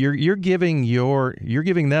are you're giving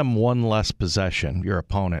them one less possession, your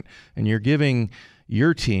opponent, and you're giving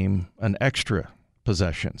your team an extra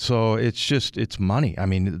possession. So it's money. I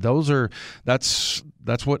mean, that's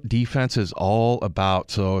that's what defense is all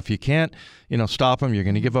about. So if you can't, stop them, you're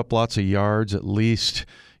going to give up lots of yards at least.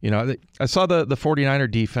 I saw the 49er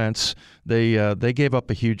defense. They gave up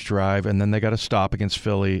a huge drive, and then they got a stop against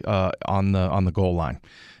Philly on the goal line.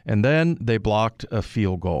 And then they blocked a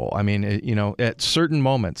field goal. I mean, at certain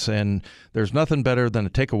moments, and there's nothing better than a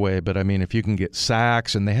takeaway, but I mean, if you can get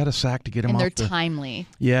sacks, and they had a sack to get him off. And they're timely.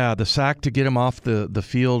 Yeah, the sack to get him off the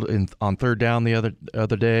field on third down the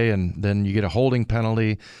other day, and then you get a holding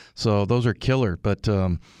penalty. So those are killer. But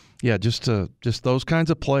yeah, just those kinds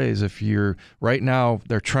of plays. If you're right now,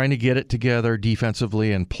 they're trying to get it together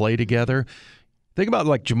defensively and play together. Think about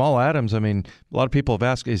like Jamal Adams. I mean, a lot of people have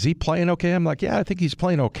asked, is he playing okay? I'm like, yeah, I think he's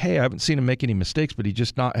playing okay. I haven't seen him make any mistakes, but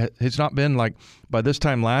he's not been like, by this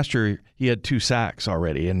time last year, he had 2 sacks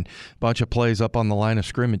already and a bunch of plays up on the line of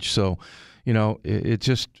scrimmage. So, it's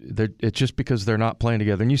just because they're not playing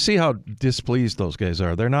together. And you see how displeased those guys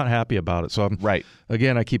are. They're not happy about it. So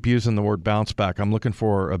again, I keep using the word bounce back. I'm looking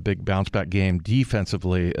for a big bounce back game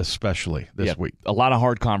defensively, especially this week. A lot of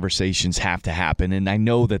hard conversations have to happen, and I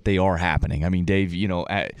know that they are happening. I mean, Dave,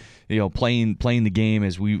 playing the game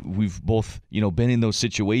as we've both been in those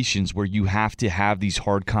situations where you have to have these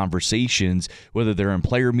hard conversations, whether they're in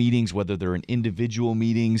player meetings, whether they're in individual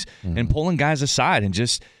meetings, and pulling guys aside and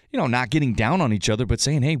just not getting down on each other, but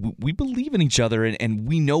saying, hey, we believe in each other, and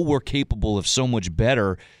we know we're capable of so much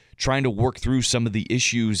better, trying to work through some of the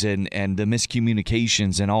issues and the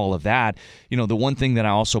miscommunications and all of that. The one thing that I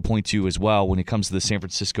also point to as well when it comes to the San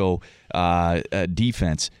Francisco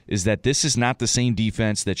defense is that this is not the same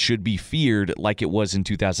defense that should be feared like it was in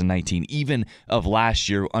 2019, even of last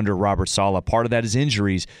year under Robert Saleh. Part of that is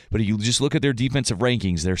injuries, but if you just look at their defensive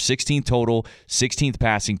rankings, they're 16th total, 16th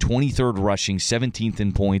passing, 23rd rushing, 17th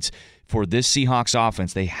in points. For this Seahawks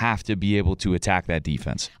offense, they have to be able to attack that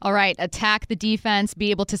defense. All right, attack the defense,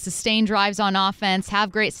 be able to sustain drives on offense,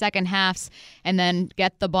 have great second halves, and then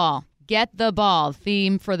get the ball. Get the ball.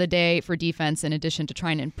 Theme for the day for defense, in addition to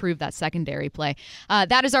trying to improve that secondary play.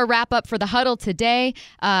 That is our wrap-up for The Huddle today.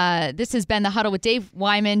 This has been The Huddle with Dave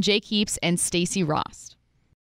Wyman, Jake Heaps, and Stacey Ross.